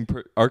remaining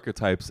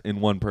archetypes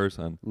in one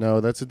person. No,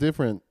 that's a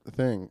different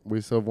thing.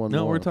 We still have one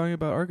more. No, we're talking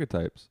about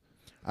archetypes.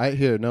 I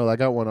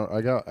got one.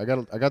 I got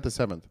the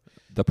 7th.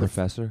 The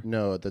professor?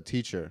 No, the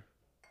teacher.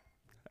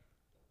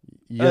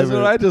 That's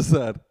what I just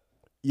said.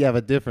 Yeah,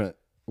 but different.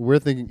 You're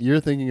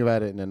thinking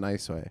about it in a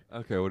nice way.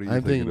 Okay, what are you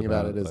I'm thinking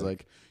about it as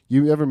like,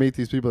 you ever meet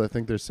these people that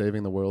think they're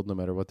saving the world no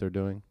matter what they're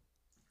doing?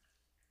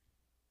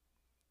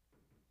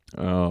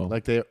 Oh.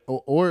 Like the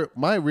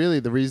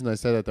reason I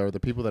said that though are the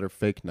people that are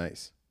fake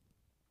nice.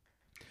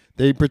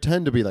 They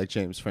pretend to be like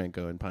James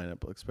Franco and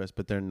Pineapple Express,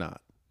 but they're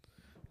not.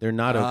 They're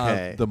not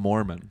okay. The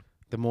Mormon.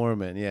 The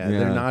Mormon, yeah.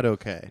 They're not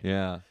okay.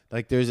 Yeah.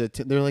 Like they're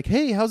like,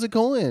 hey, how's it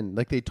going?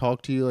 Like they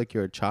talk to you like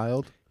you're a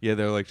child. Yeah,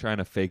 they're like trying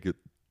to fake it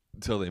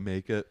until they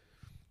make it.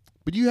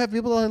 But you have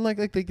people on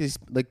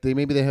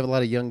maybe they have a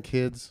lot of young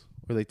kids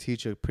where they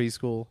teach a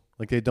preschool,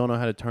 like they don't know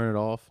how to turn it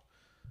off.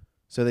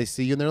 So they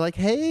see you and they're like,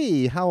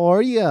 hey, how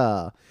are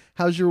ya?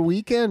 How's your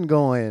weekend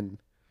going?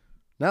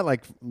 Not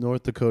like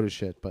North Dakota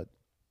shit, but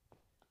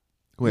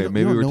wait,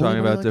 maybe we're talking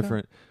about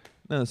different.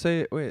 No,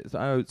 say wait.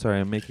 Sorry,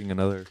 I'm making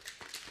another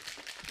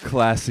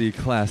classy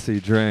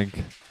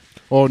drink.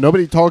 Oh,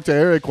 nobody talked to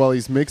Eric while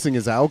he's mixing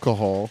his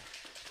alcohol.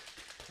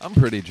 I'm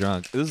pretty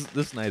drunk.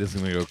 This night is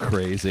gonna go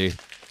crazy.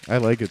 I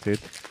like it, dude.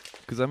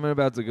 Because I'm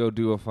about to go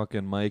do a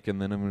fucking mic, and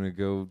then I'm gonna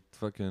go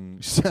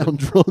fucking sound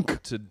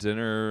drunk to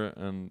dinner,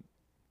 and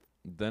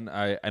then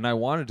I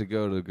wanted to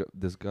go to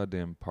this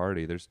goddamn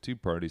party. There's 2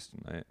 parties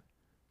tonight.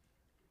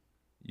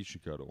 You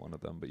should go to one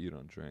of them, but you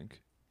don't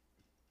drink.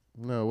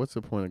 No, what's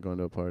the point of going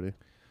to a party?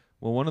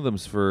 Well, one of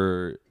them's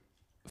for.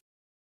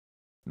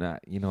 Nah,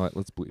 you know what?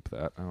 Let's bleep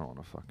that. I don't want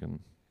to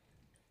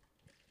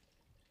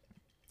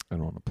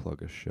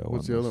plug a show.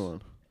 What's the other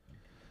one?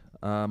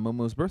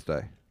 Momo's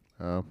birthday.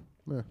 Oh,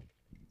 yeah.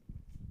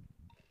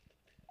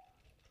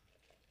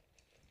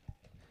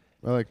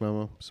 I like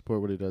Momo.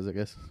 Support what he does, I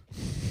guess.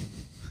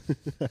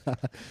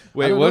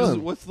 Wait,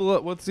 what's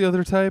the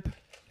other type?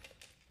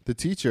 The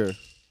teacher.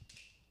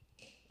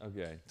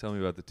 Okay, tell me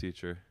about the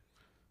teacher.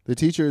 The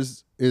teacher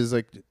is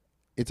like,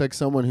 it's like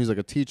someone who's like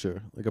a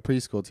teacher, like a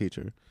preschool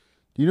teacher.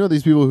 Do you know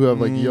these people who have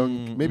like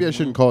young? Maybe I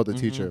shouldn't call it the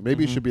teacher.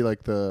 Maybe it should be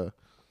like the.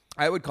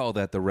 I would call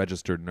that the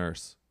registered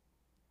nurse.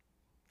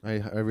 I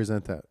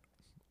resent that.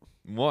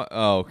 What?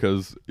 Oh,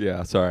 because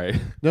sorry.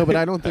 No, but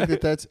I don't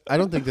think that's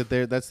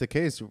that's the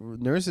case.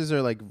 Nurses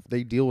are like,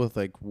 they deal with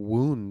like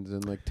wounds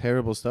and like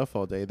terrible stuff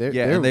all day. They're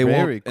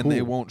very cool. And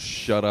they won't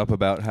shut up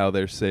about how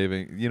they're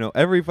saving. You know,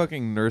 every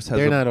fucking nurse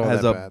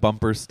has a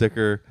bumper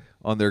sticker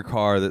on their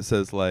car that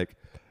says like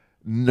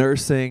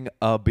nursing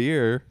a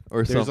beer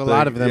or something. There's a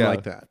lot of them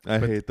like that. I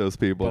hate those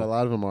people. But a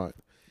lot of them aren't.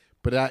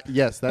 But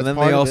yes, that's part of it. And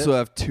then they also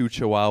have 2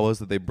 chihuahuas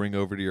that they bring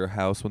over to your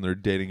house when they're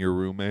dating your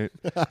roommate.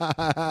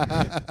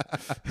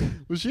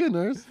 Was she a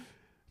nurse?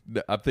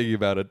 No, I'm thinking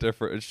about a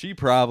different. She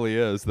probably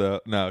is,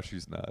 though. No,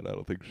 she's not. I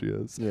don't think she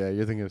is. Yeah,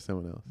 you're thinking of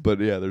someone else. But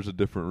yeah, there's a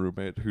different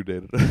roommate who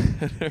dated a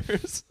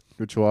nurse.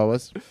 The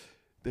chihuahuas?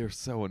 They're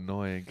so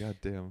annoying. God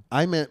damn.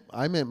 I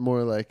meant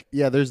more like,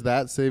 yeah, there's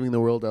that saving the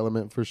world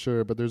element for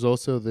sure, but there's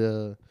also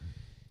the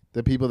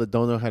people that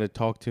don't know how to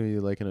talk to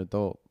you like an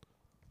adult.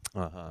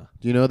 Uh-huh.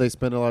 Do you know they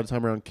spend a lot of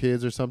time around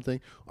kids or something?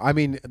 I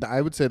mean,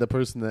 I would say the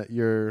person that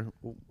you're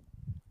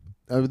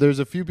there's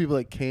a few people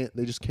that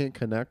they just can't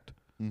connect.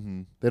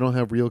 Mm-hmm. They don't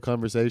have real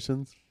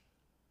conversations.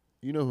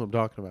 You know who I'm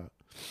talking about.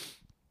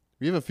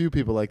 We have a few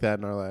people like that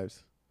in our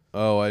lives.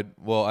 Oh, I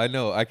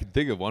know. I can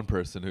think of one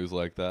person who's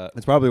like that.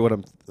 It's probably what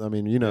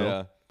you know.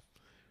 Yeah.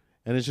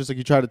 And it's just like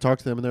you try to talk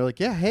to them and they're like,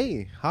 yeah,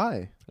 hey,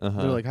 hi.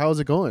 Uh-huh. They're like, how's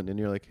it going? And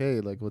you're like, hey,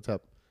 like, what's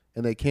up?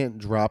 And they can't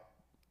drop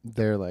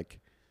their like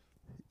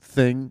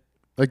thing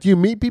Like, you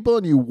meet people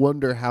and you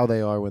wonder how they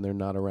are when they're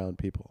not around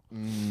people.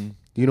 Mm.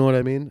 You know what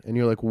I mean? And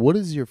you're like, what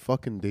is your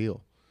fucking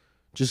deal?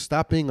 Just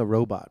stop being a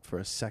robot for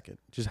a second.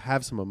 Just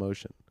have some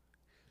emotion.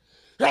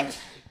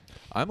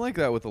 I'm like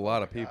that with a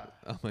lot of people.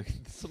 I'm like,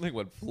 something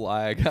went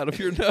flying out of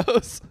your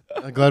nose.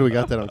 I'm glad we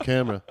got that on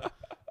camera.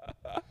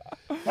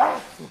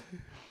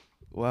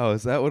 Wow,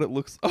 is that what it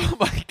looks? Oh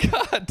my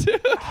god,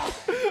 dude!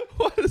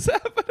 What is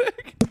happening?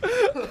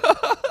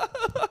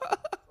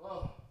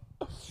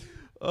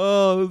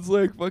 Oh, it's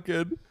like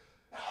fucking.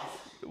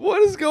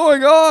 What is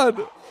going on?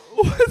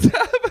 What's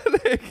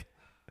happening?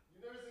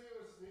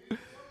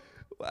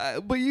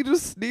 But you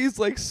just sneezed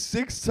like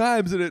 6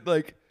 times and it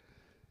like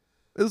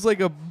was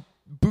like a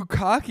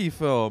bukkake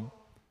film.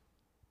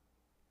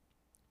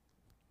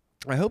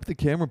 I hope the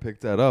camera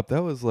picked that up.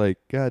 That was like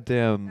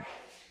goddamn.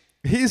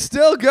 He's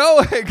still going.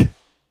 Oh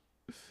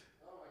my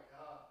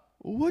god.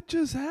 What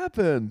just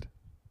happened?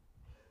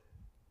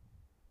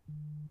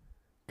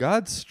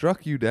 God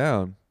struck you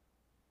down.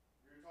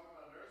 You're talking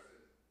about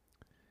nurses.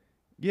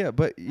 Yeah,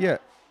 but yeah.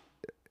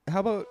 How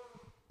about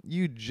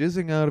you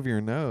jizzing out of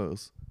your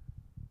nose?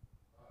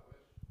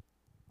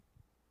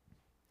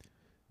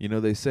 You know,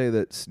 they say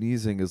that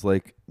sneezing is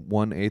like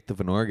 1/8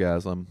 of an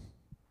orgasm.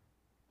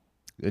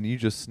 And you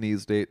just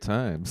sneezed 8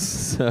 times.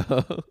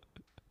 So.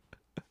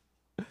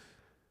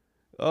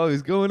 Oh,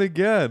 he's going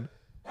again.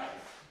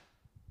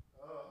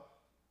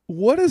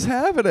 What is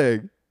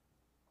happening?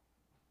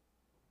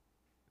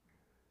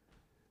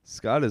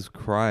 Scott is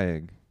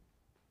crying.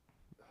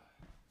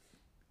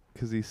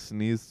 Because he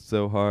sneezed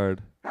so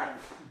hard.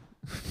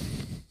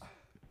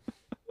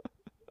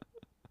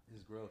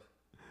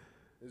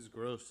 This is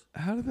gross.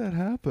 How did that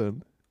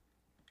happen?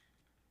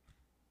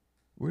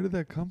 Where did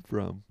that come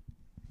from?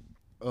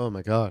 Oh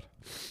my god.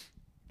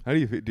 How do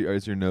you feel?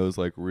 Is your nose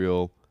like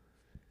real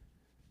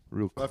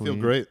clean? I feel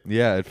great.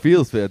 Yeah, it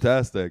feels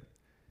fantastic.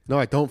 No,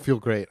 I don't feel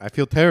great. I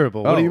feel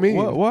terrible. What do you mean?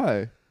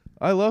 Why?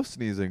 I love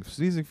sneezing.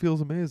 Sneezing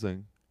feels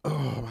amazing.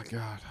 Oh my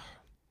god.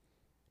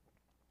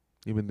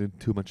 You been doing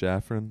too much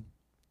Afrin?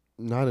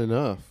 Not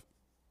enough.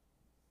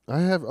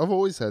 I've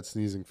always had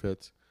sneezing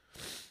fits.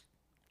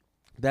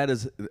 That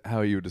is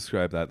how you would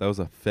describe that. That was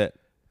a fit.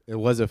 It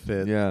was a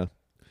fit. Yeah.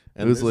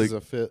 And it was this like is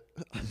a fit.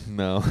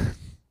 No.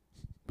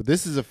 But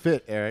this is a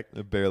fit, Eric.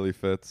 It barely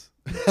fits.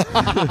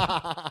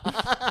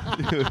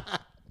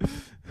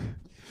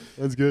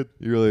 That's good.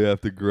 You really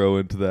have to grow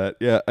into that.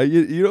 Yeah.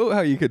 You know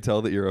how you could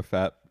tell that you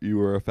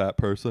were a fat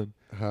person?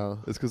 How?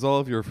 It's because all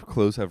of your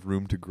clothes have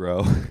room to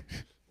grow.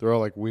 They're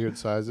all like weird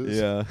sizes.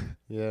 Yeah.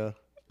 Yeah.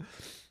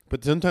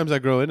 But sometimes I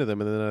grow into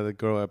them and then I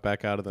grow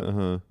back out of them.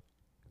 Uh-huh.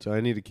 So I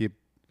need to keep.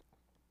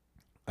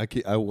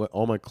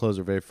 All my clothes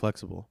are very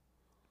flexible.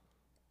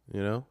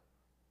 You know,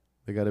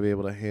 they got to be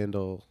able to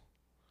handle.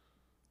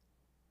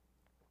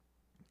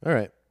 All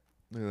right.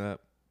 Look at that.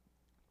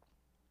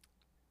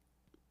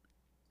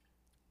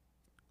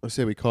 Let's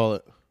say we call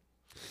it.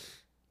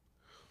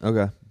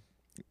 Okay.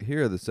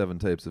 Here are the 7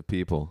 types of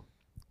people: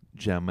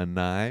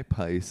 Gemini,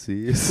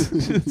 Pisces,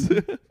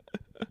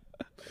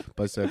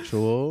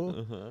 Bisexual.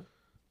 uh-huh.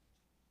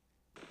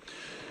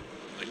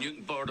 And you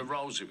can borrow the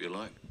rolls if you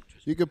like.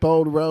 You can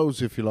borrow the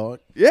rose if you like.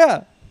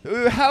 Yeah.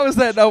 How is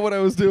that not what I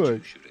was doing?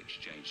 You should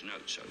exchange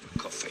notes over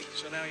coffee.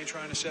 So now you're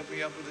trying to set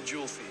me up with a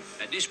jewel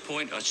thief. At this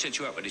point, I'd set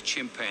you up with a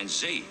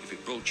chimpanzee if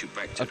it brought you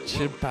back to A the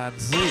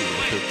chimpanzee.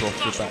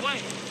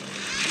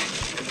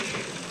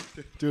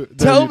 Do it.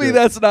 Tell me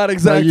that's not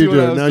exactly what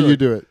I was Now doing. you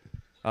do it.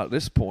 At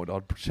this point,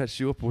 I'd set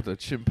you up with a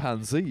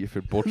chimpanzee if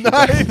it brought you No,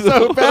 back. it's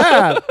so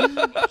bad.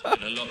 It's going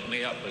to lock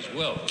me up as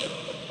well.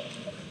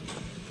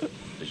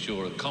 As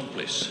your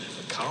accomplice.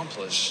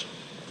 Accomplice?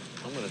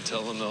 I'm going to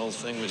tell them the whole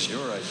thing was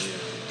your idea.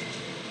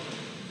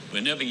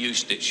 Whenever you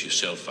stitch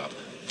yourself up,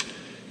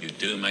 you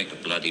do make a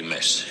bloody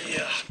mess.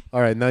 Yeah.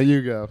 All right, now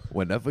you go.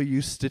 Whenever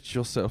you stitch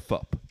yourself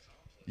up,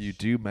 you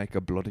do make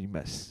a bloody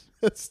mess.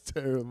 That's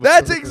terrible.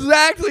 That's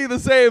exactly the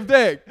same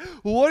thing.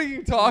 What are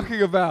you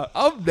talking about?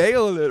 I'm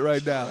nailing it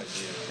right now.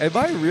 Am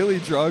I really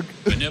drunk?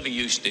 Whenever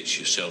you stitch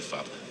yourself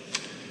up,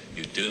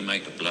 you do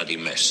make a bloody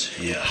mess.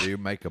 Yeah. You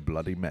make a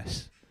bloody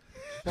mess.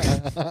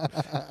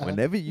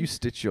 Whenever you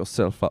stitch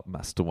yourself up,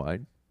 Master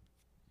Wine.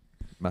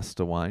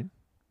 Masturbate.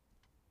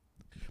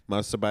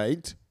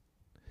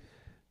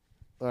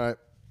 All right.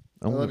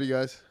 I love you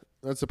guys.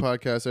 That's the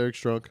podcast. Eric's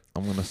drunk.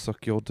 I'm going to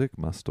suck your dick,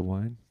 Master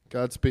Wine.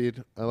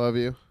 Godspeed. I love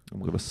you. I'm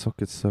going to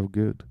suck it so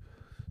good.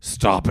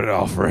 Stop it,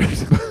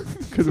 Alfred.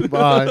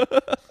 Goodbye.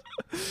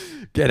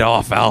 Get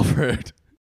off, Alfred.